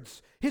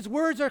words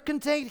are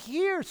contained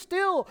here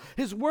still.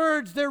 His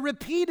words, they're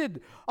repeated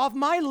off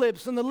my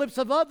lips and the lips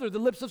of others, the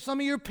lips of some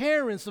of your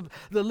parents, of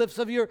the lips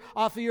of your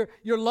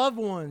loved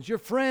ones, your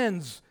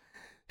friends.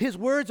 His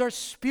words are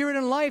spirit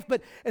and life,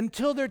 but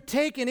until they're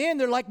taken in,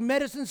 they're like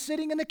medicine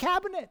sitting in the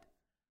cabinet.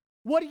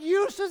 What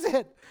use is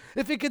it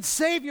if it could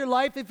save your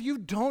life if you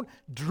don't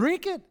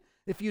drink it,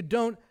 if you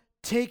don't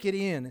take it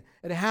in?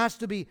 It has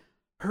to be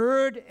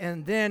heard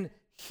and then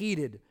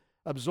heeded,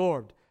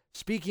 absorbed.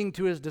 Speaking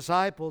to his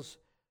disciples,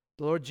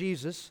 the Lord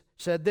Jesus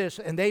said this,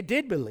 and they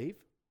did believe.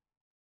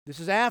 This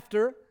is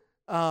after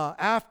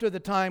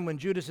the time when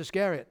Judas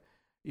Iscariot,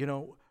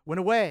 went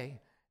away.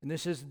 And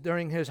this is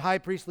during his high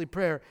priestly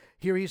prayer.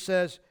 Here he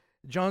says,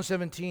 John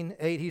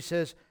 17:8, he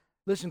says,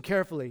 listen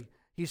carefully.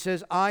 He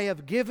says, I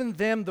have given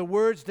them the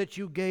words that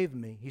you gave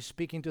me. He's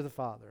speaking to the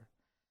Father.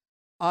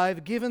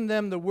 I've given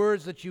them the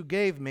words that you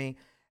gave me,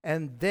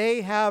 and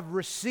they have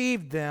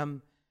received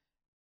them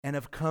and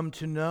have come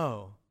to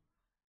know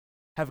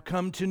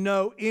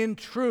in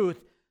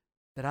truth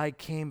that I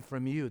came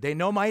from you. They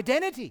know my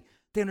identity.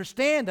 They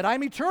understand that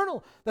I'm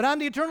eternal, that I'm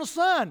the eternal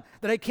Son,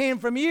 that I came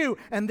from you,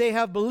 and they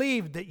have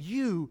believed that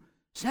you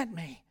sent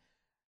me,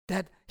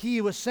 that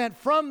he was sent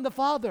from the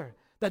Father,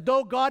 that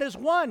though God is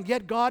one,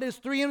 yet God is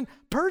three in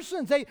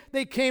persons.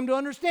 They came to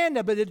understand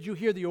that, but did you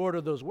hear the order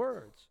of those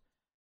words?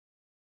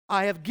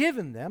 I have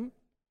given them,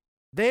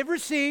 they've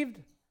received,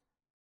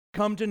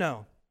 come to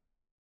know.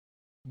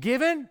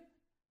 Given.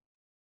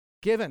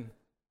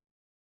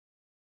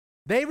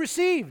 They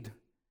received.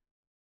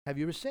 Have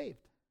you received?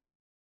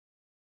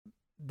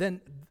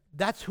 Then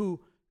that's who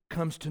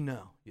comes to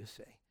know, you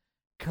see.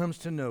 Comes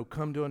to know,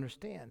 come to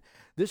understand.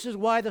 This is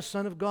why the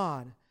Son of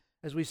God,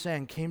 as we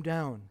sang, came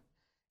down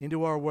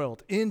into our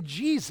world in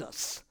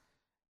Jesus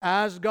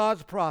as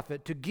God's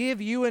prophet to give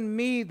you and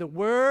me the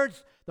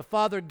words the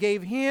Father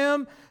gave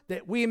him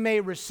that we may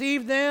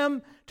receive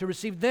them. To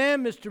receive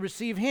them is to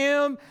receive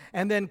him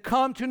and then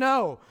come to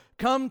know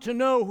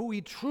who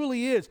he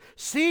truly is.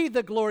 See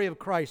the glory of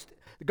Christ,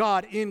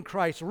 God in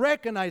Christ.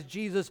 Recognize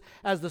Jesus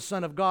as the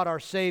Son of God, our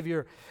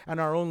Savior, and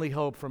our only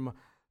hope from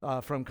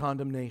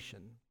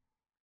condemnation.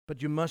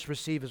 But you must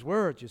receive his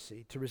words, you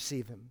see, to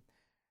receive him.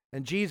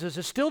 And Jesus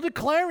is still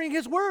declaring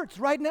his words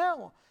right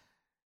now.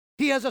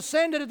 He has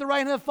ascended at the right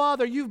hand of the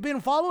Father. You've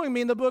been following me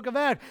in the book of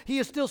Acts. He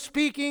is still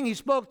speaking. He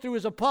spoke through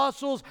his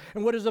apostles,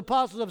 and what his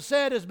apostles have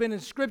said has been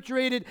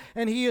inscripturated,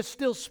 and he is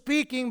still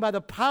speaking by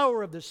the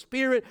power of the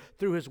Spirit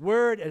through his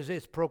word as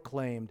it's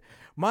proclaimed.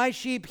 My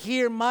sheep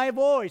hear my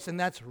voice, and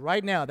that's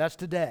right now. That's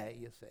today,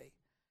 you see.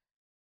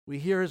 We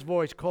hear his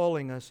voice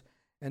calling us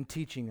and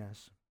teaching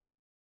us.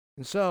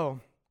 And so,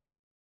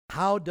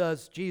 how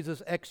does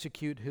Jesus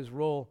execute his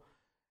role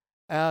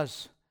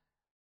as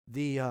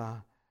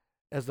the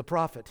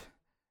prophet?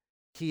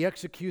 He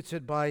executes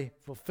it by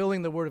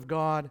fulfilling the word of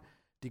God,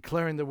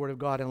 declaring the word of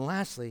God, and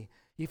lastly,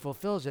 he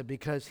fulfills it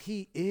because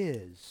he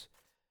is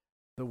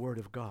the word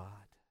of God.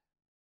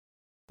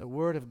 The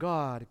word of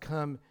God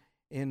come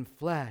in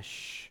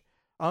flesh.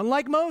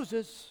 Unlike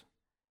Moses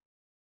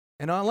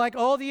and unlike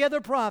all the other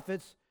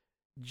prophets,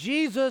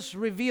 Jesus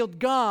revealed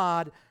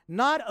God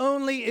not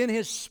only in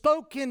his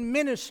spoken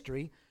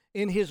ministry,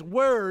 in his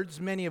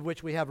words, many of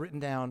which we have written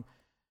down,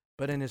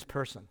 but in his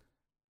person,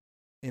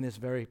 in his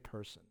very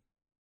person.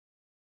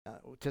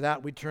 To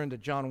that we turn to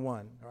John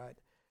 1, all right?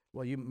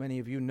 Well, many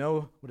of you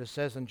know what it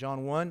says in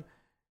John 1.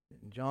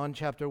 In John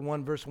chapter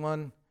 1, verse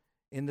 1,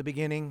 in the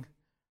beginning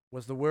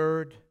was the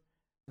Word,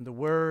 and the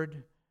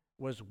Word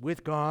was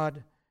with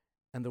God,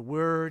 and the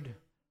Word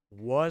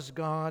was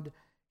God.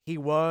 He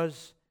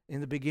was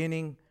in the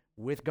beginning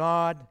with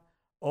God.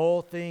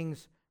 All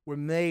things were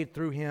made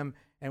through him,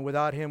 and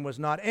without him was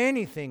not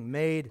anything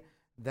made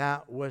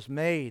that was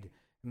made.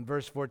 And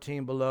verse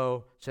 14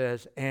 below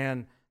says,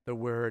 and the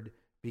Word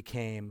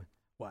became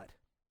what?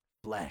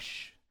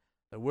 Flesh.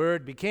 The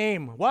Word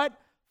became what?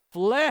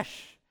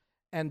 Flesh,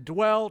 and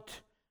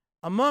dwelt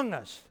among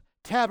us,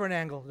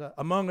 tabernacled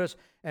among us,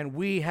 and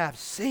we have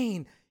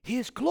seen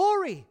his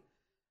glory.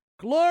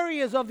 Glory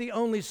is of the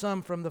only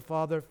Son from the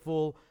Father,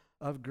 full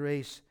of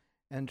grace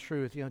and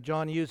truth.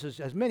 John uses,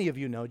 as many of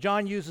you know,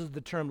 John uses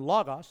the term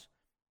logos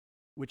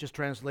which is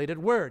translated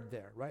word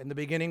there, right? In the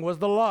beginning was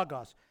the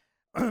Logos.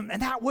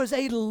 And that was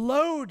a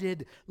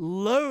loaded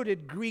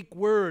Greek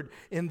word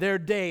in their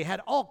day. It had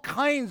all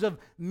kinds of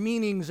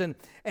meanings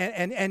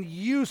and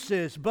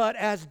uses. But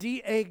as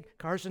D.A.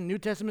 Carson, New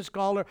Testament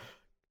scholar,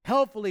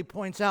 helpfully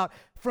points out,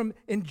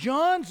 in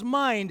John's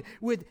mind,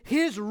 with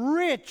his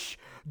rich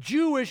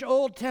Jewish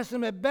Old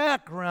Testament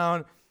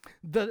background,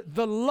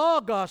 the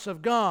Logos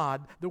of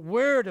God, the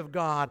Word of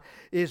God,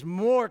 is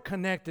more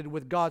connected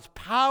with God's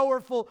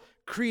powerful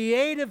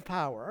creative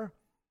power,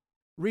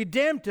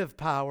 redemptive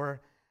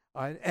power,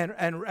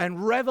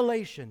 and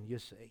revelation, you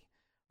see.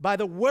 By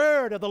the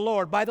Word of the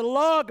Lord, by the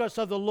Logos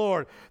of the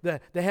Lord, the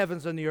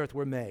heavens and the earth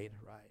were made,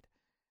 right?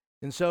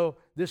 And so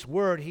this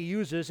word he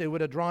uses, it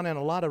would have drawn in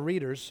a lot of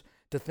readers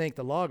to think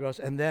the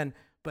Logos,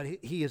 but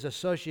he is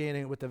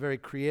associating it with the very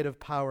creative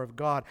power of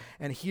God.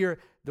 And here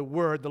the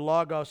word, the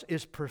Logos,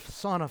 is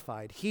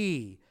personified.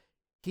 He,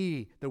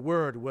 the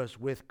Word, was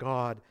with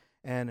God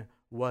and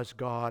was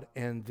God,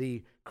 and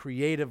the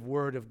creative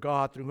Word of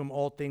God, through whom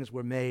all things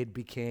were made,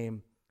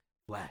 became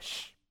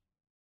flesh.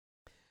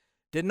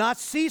 Did not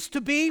cease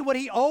to be what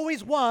he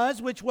always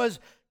was, which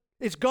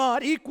is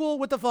God, equal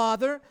with the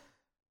Father,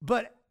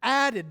 but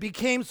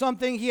became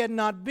something he had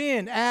not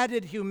been,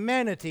 added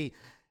humanity.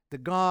 The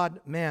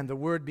God-man, the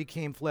Word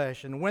became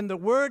flesh. And when the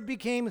Word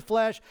became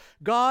flesh,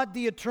 God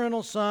the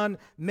eternal Son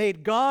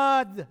made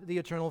God the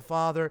eternal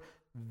Father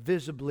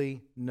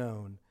visibly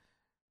known.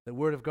 The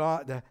Word of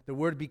God, the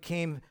Word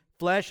became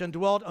flesh and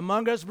dwelt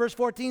among us, verse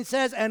 14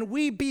 says, and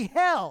we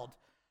beheld,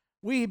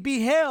 we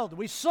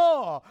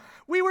saw,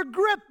 we were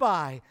gripped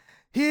by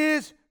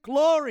His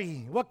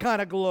glory. What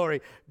kind of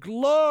glory?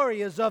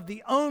 Glory is of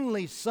the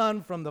only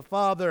Son from the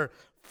Father,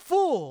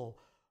 full,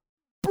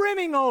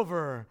 brimming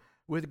over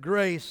with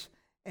grace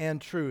and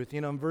truth.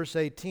 In verse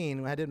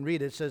 18, I didn't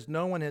read it, it says,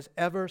 no one has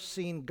ever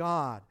seen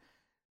God.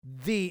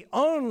 The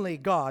only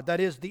God, that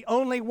is, the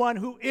only one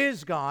who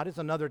is God, is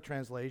another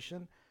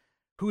translation,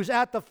 who's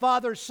at the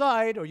Father's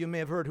side, or you may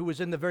have heard, who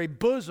is in the very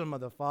bosom of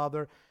the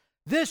Father.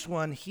 This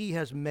one, he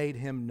has made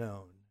him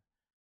known.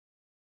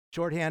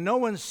 Shorthand, no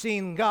one's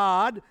seen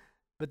God,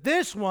 but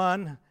this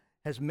one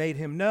has made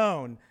him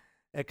known.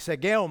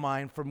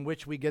 Exegeomai, from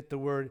which we get the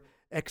word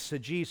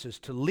exegesis,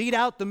 to lead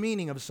out the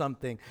meaning of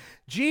something.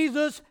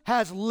 Jesus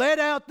has led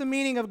out the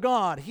meaning of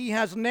God. He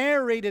has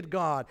narrated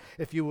God,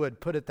 if you would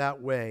put it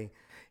that way.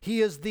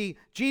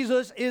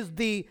 Jesus is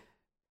the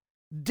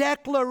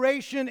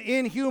declaration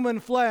in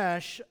human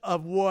flesh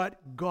of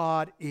what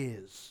God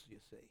is, you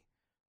see.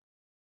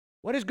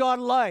 What is God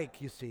like,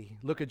 you see?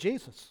 Look at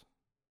Jesus.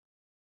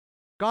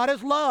 God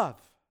is love.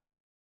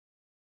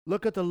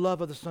 Look at the love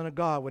of the Son of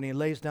God when he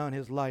lays down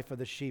his life for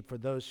the sheep, for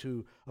those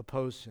who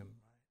oppose him.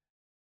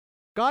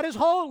 God is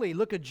holy.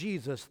 Look at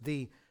Jesus,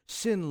 the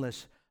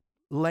sinless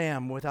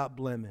Lamb without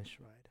blemish,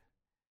 right?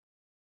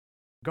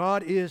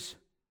 God is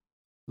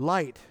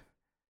light.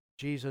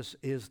 Jesus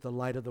is the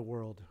light of the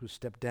world who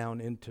stepped down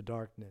into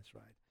darkness,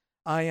 right?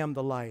 I am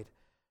the light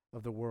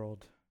of the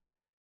world.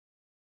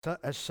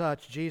 As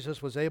such,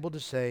 Jesus was able to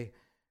say,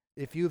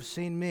 if you've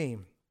seen me,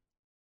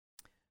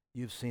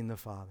 you've seen the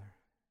Father.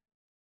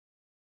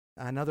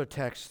 Another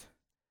text,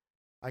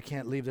 I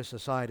can't leave this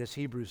aside, is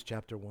Hebrews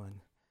chapter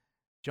 1.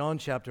 John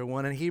chapter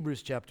 1 and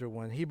Hebrews chapter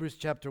 1. Hebrews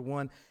chapter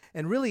 1,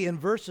 and really in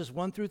verses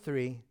 1 through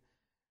 3,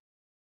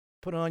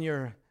 put on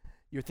your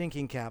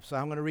thinking cap. So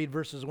I'm going to read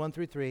verses 1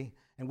 through 3,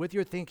 and with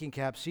your thinking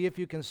cap, see if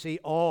you can see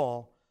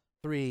all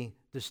three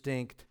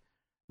distinct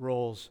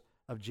roles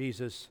of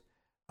Jesus'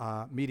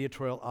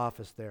 mediatorial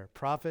office there.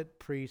 Prophet,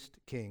 priest,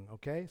 king.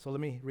 Okay? So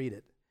let me read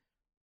it.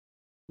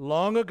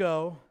 Long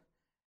ago,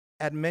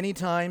 at many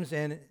times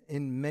and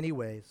in many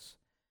ways,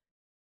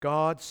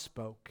 God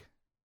spoke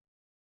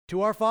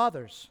to our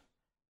fathers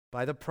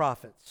by the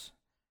prophets.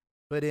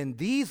 But in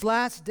these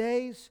last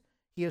days,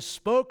 he has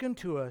spoken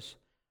to us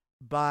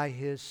by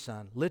his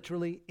Son,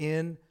 literally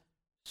in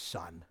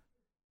Son,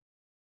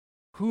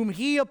 whom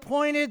he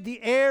appointed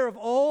the heir of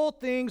all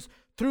things,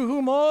 through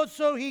whom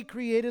also he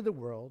created the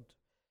world.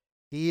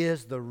 He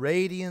is the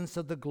radiance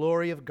of the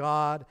glory of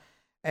God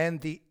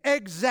and the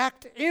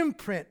exact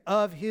imprint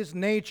of his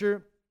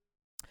nature,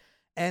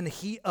 and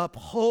he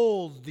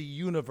upholds the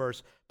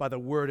universe by the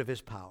word of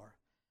his power.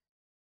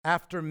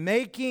 After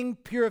making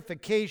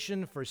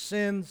purification for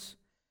sins,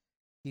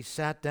 he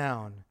sat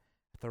down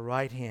at the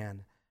right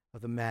hand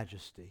of the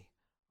Majesty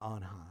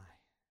on high.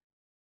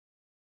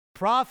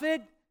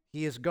 Prophet,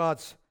 he is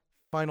God's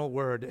final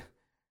word,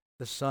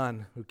 the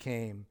Son who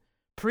came.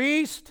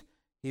 Priest,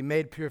 he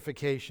made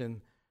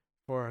purification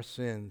for our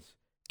sins.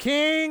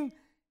 King,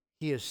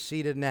 he is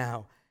seated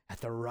now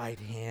at the right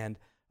hand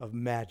of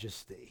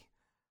Majesty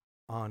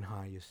on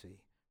high, you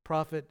see.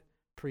 Prophet,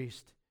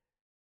 priest,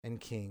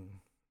 and king.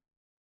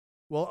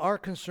 Well, our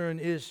concern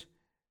is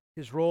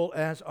his role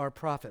as our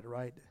prophet,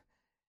 right?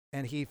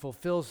 And he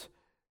fulfills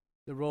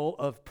the role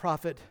of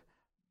prophet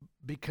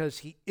because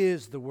he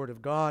is the Word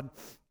of God,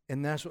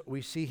 and that's what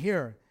we see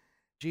here.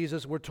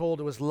 Jesus, we're told,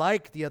 was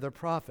like the other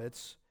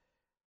prophets.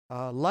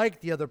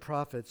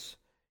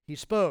 He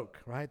spoke,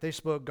 right? They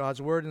spoke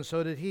God's word, and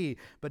so did he.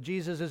 But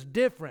Jesus is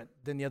different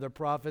than the other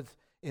prophets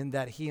in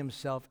that he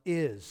himself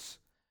is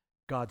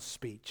God's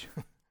speech,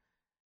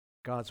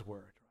 God's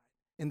word.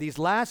 In these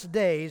last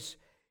days,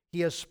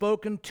 he has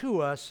spoken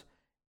to us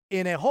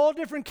in a whole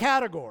different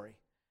category.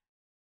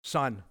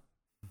 Son.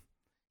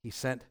 He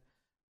sent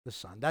the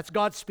Son. That's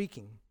God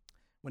speaking.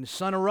 When his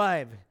Son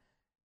arrived,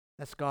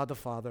 that's God the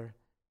Father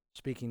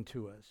speaking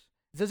to us.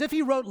 It's as if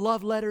he wrote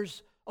love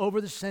letters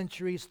over the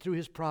centuries through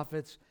his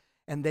prophets,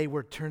 and they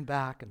were turned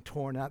back and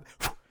torn up,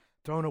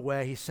 thrown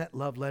away. He sent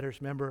love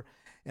letters, remember?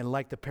 And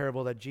like the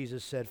parable that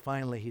Jesus said,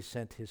 finally he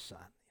sent his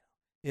Son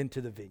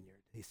into the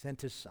vineyard. He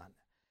sent his Son.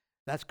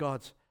 That's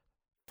God's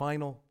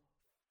final,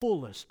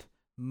 fullest,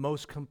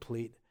 most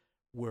complete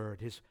word.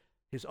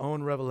 His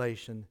own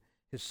revelation.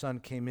 His Son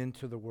came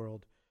into the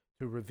world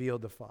to reveal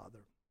the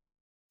Father.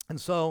 And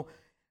so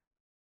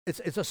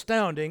it's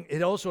astounding.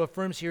 It also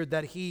affirms here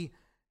that he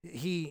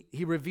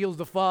reveals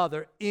the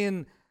Father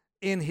in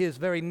his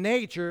very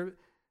nature,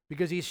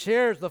 because he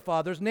shares the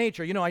Father's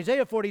nature. You know,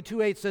 Isaiah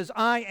 42:8 says,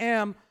 I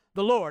am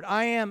the Lord.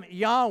 I am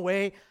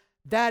Yahweh.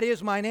 That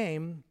is my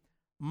name.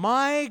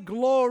 My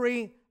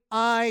glory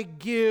I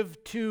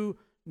give to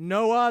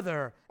no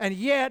other. And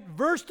yet,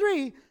 verse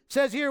 3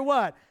 says here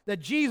what?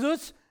 That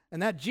Jesus,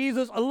 and that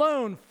Jesus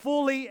alone,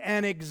 fully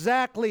and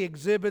exactly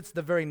exhibits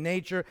the very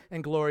nature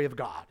and glory of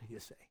God, you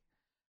see.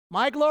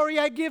 My glory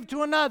I give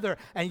to another,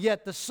 and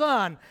yet the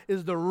Son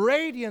is the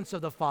radiance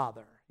of the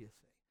Father, you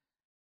see.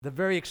 The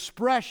very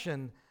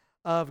expression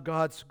of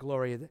God's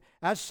glory.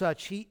 As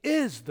such, he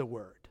is the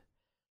Word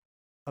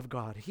of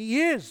God. He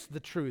is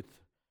the truth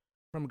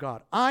from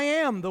God. I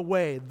am the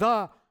way,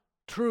 the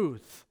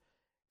truth,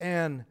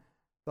 and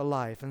the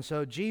life. And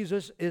so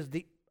Jesus is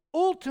the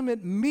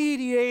ultimate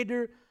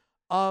mediator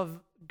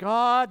of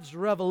God's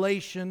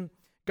revelation,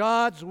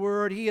 God's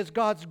Word. He is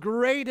God's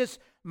greatest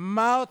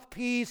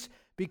mouthpiece,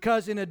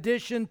 because in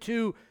addition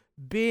to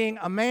being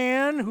a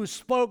man who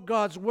spoke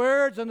God's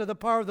words under the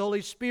power of the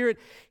Holy Spirit,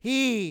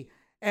 he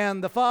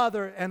and the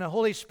Father and the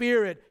Holy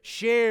Spirit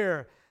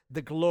share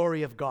the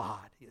glory of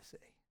God, you see.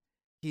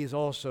 He is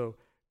also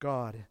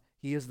God.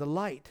 He is the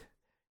light.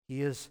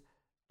 He is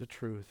the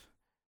truth.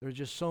 There's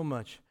just so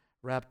much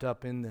wrapped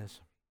up in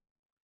this.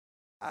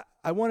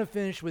 I want to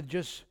finish with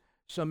just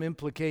some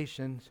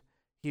implications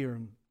here.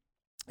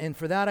 And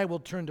for that, I will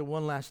turn to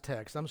one last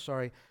text. I'm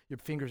sorry, your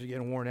fingers are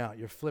getting worn out.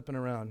 You're flipping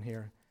around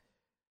here.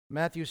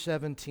 Matthew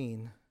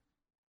 17.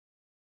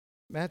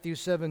 Matthew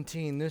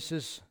 17, this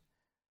is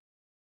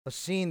a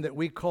scene that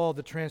we call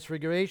the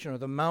Transfiguration, or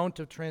the Mount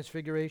of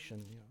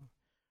Transfiguration.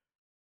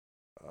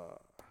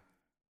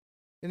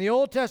 In the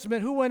Old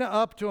Testament, who went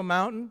up to a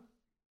mountain?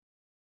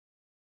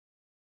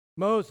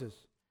 Moses.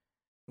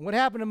 And what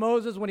happened to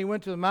Moses when he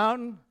went to the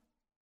mountain?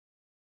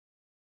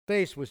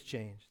 Face was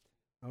changed.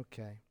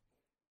 Okay.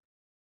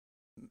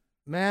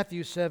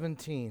 Matthew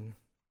 17,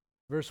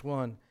 verse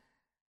 1.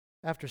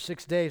 After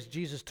 6 days,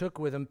 Jesus took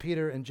with him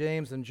Peter and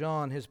James and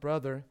John, his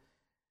brother,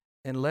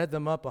 and led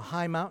them up a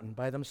high mountain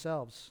by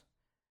themselves.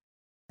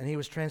 And he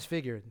was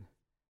transfigured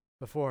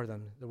before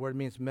them. The word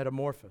means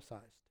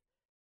metamorphosized.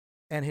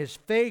 And his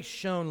face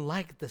shone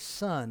like the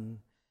sun,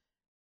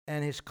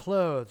 and his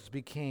clothes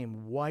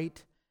became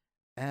white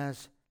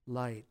as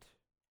light.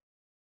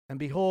 And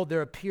behold,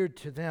 there appeared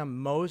to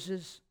them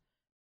Moses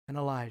and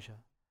Elijah,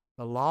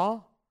 the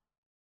law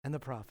and the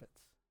prophets,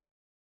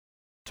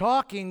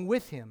 talking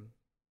with him.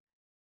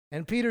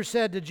 And Peter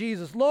said to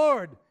Jesus,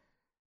 Lord,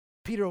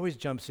 Peter always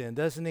jumps in,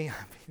 doesn't he? I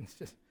mean,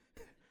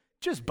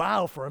 just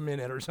bow for a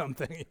minute or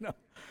something, you know.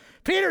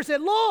 Peter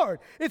said, Lord,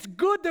 it's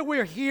good that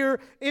we're here.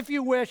 If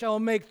you wish, I will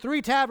make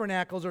 3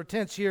 tabernacles or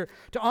tents here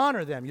to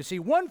honor them. You see,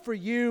 one for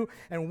you,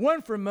 and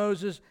one for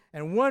Moses,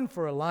 and one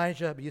for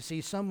Elijah. But you see,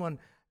 someone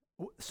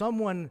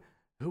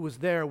who was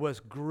there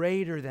was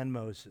greater than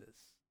Moses,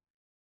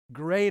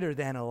 greater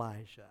than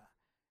Elijah.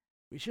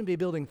 We shouldn't be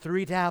building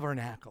 3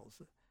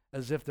 tabernacles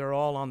as if they're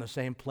all on the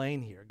same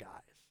plane here, guys.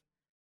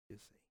 You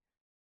see.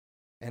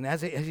 And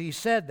as he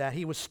said that,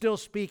 he was still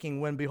speaking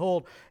when,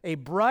 behold, a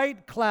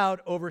bright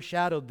cloud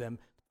overshadowed them.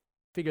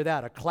 Figure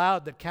that, a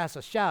cloud that casts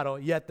a shadow,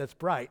 yet that's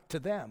bright to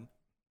them.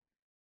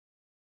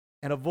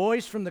 And a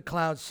voice from the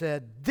cloud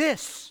said,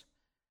 This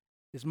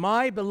is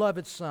my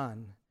beloved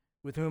Son,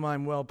 with whom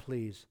I'm well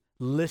pleased.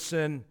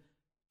 Listen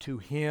to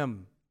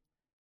him.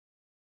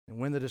 And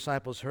when the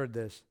disciples heard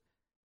this,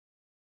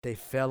 they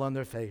fell on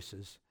their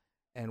faces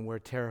and were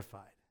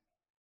terrified.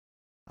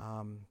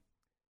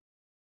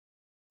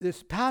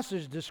 This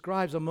passage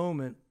describes a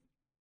moment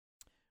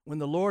when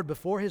the Lord,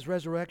 before his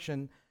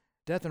resurrection,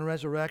 death and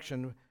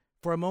resurrection,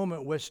 for a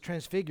moment was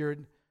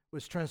transfigured,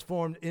 was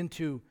transformed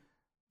into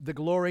the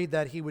glory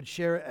that he would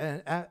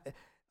share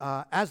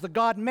as the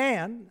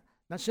God-man,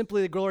 not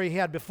simply the glory he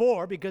had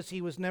before, because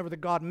he was never the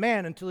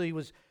God-man until he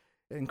was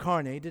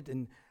incarnated.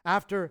 And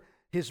after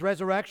his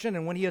resurrection,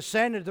 and when he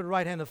ascended to the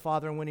right hand of the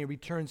Father, and when he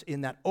returns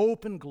in that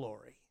open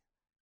glory.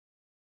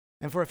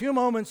 And for a few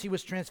moments, he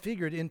was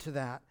transfigured into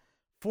that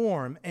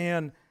form.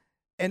 And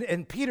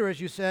Peter,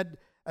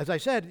 as I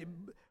said,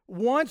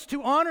 wants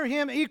to honor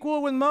him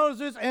equal with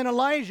Moses and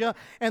Elijah,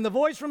 and the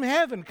voice from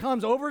heaven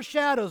comes,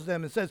 overshadows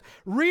them, and says,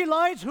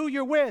 realize who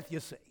you're with, you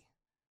see.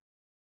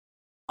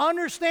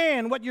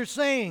 Understand what you're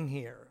saying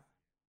here.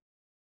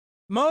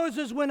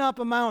 Moses went up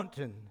a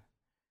mountain,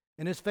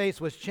 and his face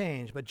was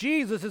changed. But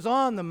Jesus is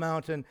on the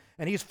mountain,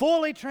 and he's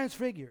fully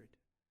transfigured.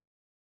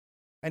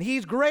 And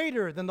he's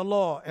greater than the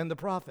law and the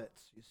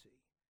prophets, you see.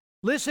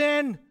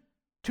 Listen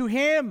to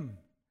him.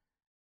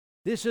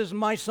 This is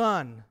my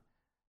son,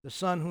 the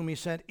son whom he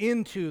sent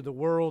into the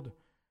world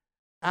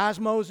as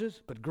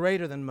Moses, but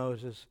greater than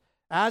Moses.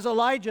 As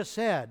Elijah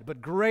said,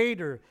 but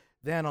greater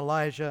than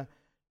Elijah,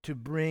 to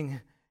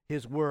bring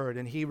his word.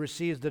 And he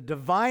receives the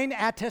divine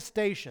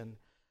attestation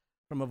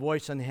from a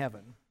voice in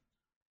heaven,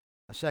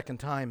 a second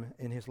time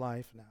in his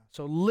life now.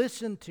 So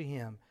listen to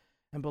him.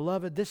 And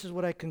beloved, this is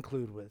what I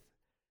conclude with.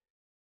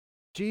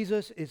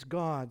 Jesus is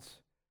God's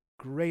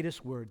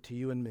greatest word to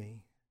you and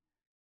me.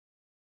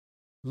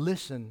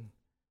 Listen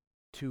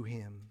to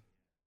him.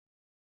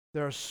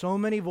 There are so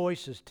many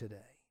voices today.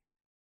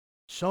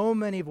 So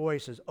many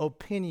voices,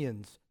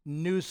 opinions,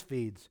 news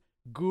feeds,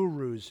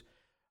 gurus,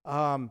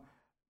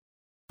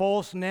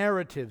 false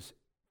narratives,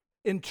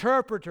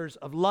 interpreters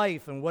of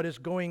life and what is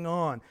going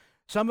on,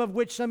 some of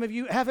which some of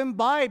you have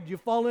imbibed,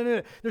 you've fallen in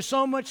it. There's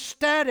so much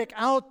static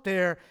out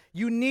there.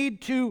 You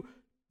need to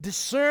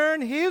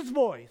discern his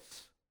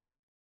voice.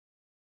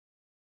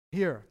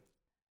 Hear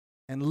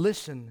and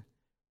listen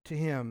to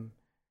him.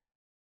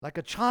 Like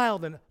a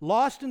child and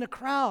lost in a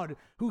crowd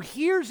who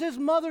hears his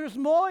mother's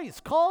voice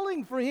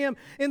calling for him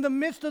in the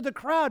midst of the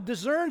crowd,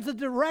 discerns the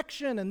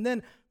direction and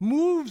then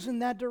moves in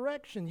that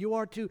direction. You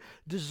are to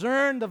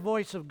discern the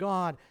voice of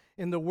God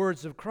in the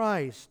words of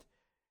Christ.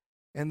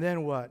 And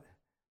then what?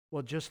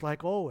 Well, just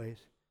like always,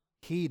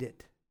 heed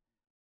it.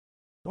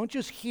 Don't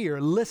just hear,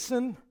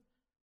 listen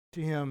to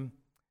him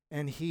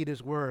and heed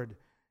his word.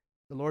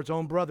 The Lord's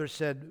own brother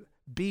said,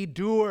 be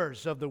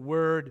doers of the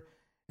word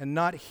and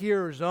not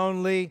hearers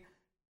only,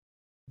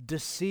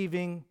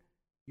 deceiving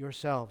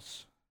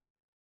yourselves.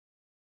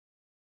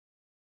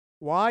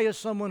 Why is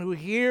someone who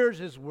hears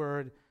his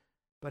word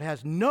but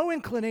has no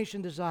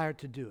inclination, desire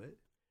to do it,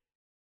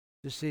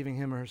 deceiving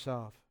him or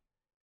herself?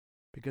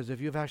 Because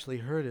if you've actually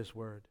heard his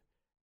word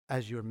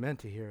as you're meant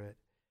to hear it,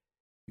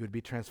 you would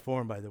be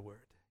transformed by the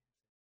word.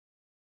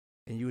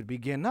 And you would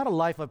begin not a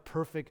life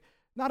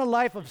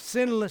of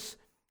sinless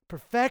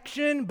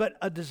perfection, but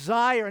a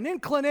desire, an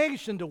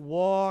inclination to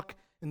walk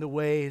in the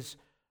ways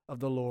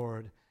of the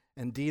Lord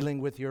and dealing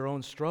with your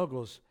own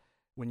struggles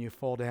when you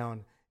fall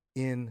down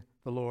in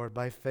the Lord,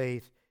 by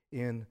faith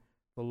in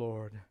the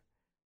Lord.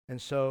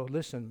 And so,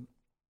 listen,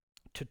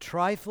 to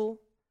trifle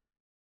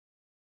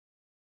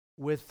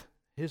with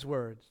his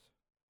words,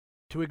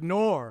 to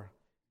ignore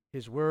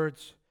his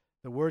words,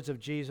 the words of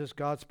Jesus,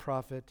 God's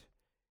prophet,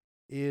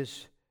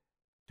 is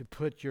to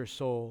put your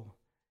soul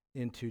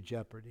into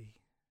jeopardy.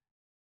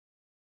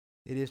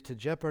 It is to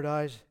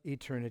jeopardize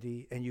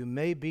eternity, and you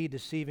may be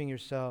deceiving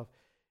yourself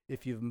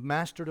if you've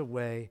mastered a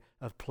way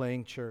of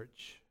playing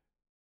church.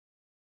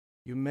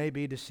 You may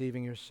be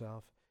deceiving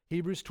yourself.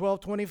 Hebrews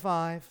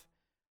 12:25,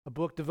 a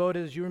book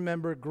devoted, as you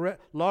remember,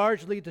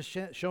 largely to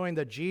showing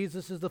that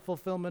Jesus is the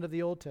fulfillment of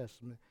the Old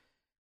Testament.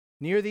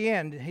 Near the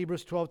end,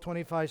 Hebrews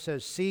 12:25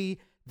 says, see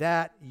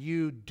that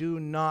you do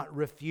not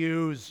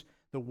refuse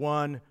the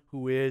one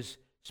who is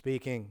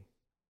speaking.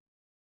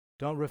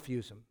 Don't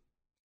refuse him.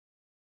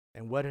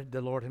 And what did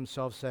the Lord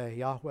himself say?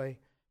 Yahweh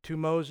to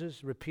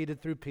Moses,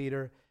 repeated through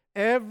Peter,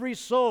 every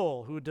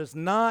soul who does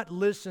not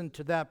listen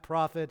to that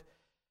prophet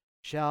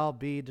shall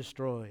be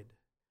destroyed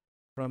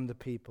from the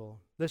people.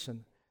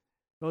 Listen,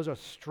 those are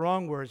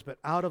strong words, but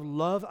out of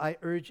love I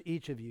urge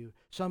each of you,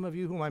 some of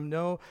you whom I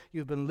know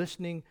you've been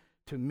listening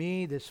to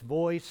me, this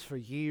voice for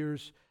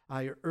years,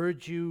 I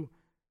urge you,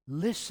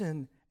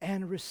 listen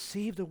and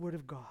receive the word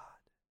of God.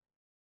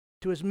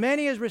 To as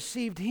many as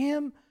received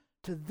him,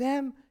 to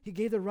them he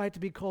gave the right to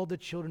be called the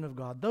children of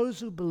God, those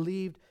who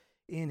believed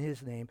in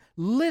his name.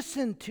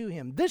 Listen to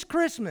him. This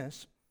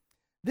Christmas,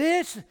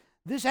 this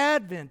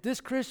Advent,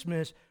 this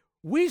Christmas,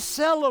 we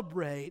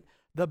celebrate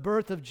the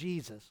birth of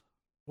Jesus.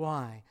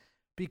 Why?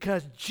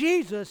 Because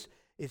Jesus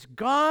is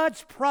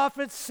God's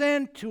prophet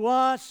sent to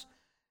us,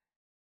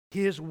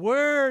 his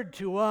word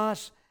to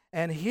us,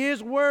 and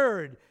his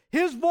word,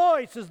 his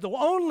voice is the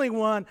only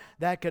one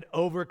that could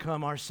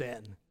overcome our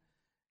sin.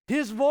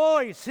 His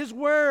voice, his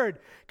word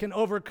can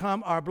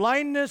overcome our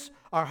blindness,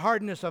 our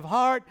hardness of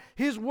heart.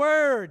 His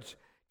words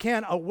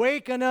can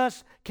awaken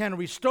us, can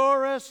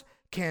restore us,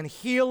 can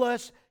heal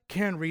us,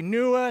 can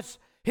renew us.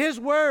 His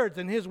words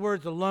and his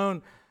words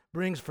alone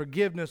brings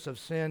forgiveness of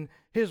sin.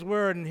 His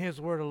word and his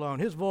word alone,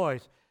 his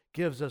voice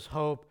gives us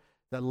hope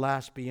that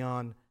lasts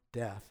beyond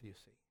death, you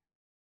see.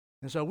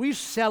 And so we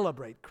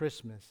celebrate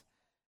Christmas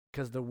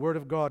because the word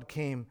of God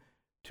came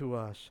to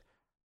us.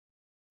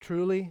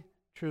 Truly,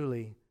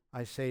 truly,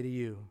 I say to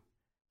you,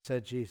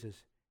 said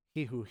Jesus,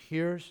 he who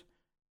hears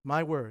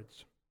my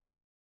words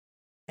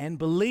and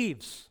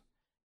believes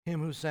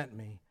him who sent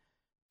me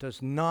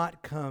does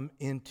not come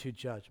into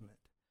judgment,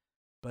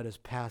 but is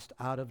passed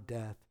out of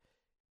death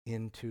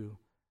into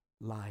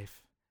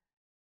life.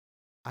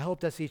 I hope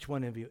that's each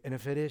one of you. And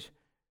if it is,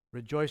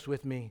 rejoice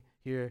with me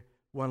here.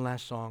 One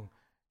last song,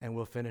 and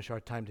we'll finish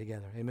our time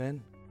together.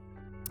 Amen.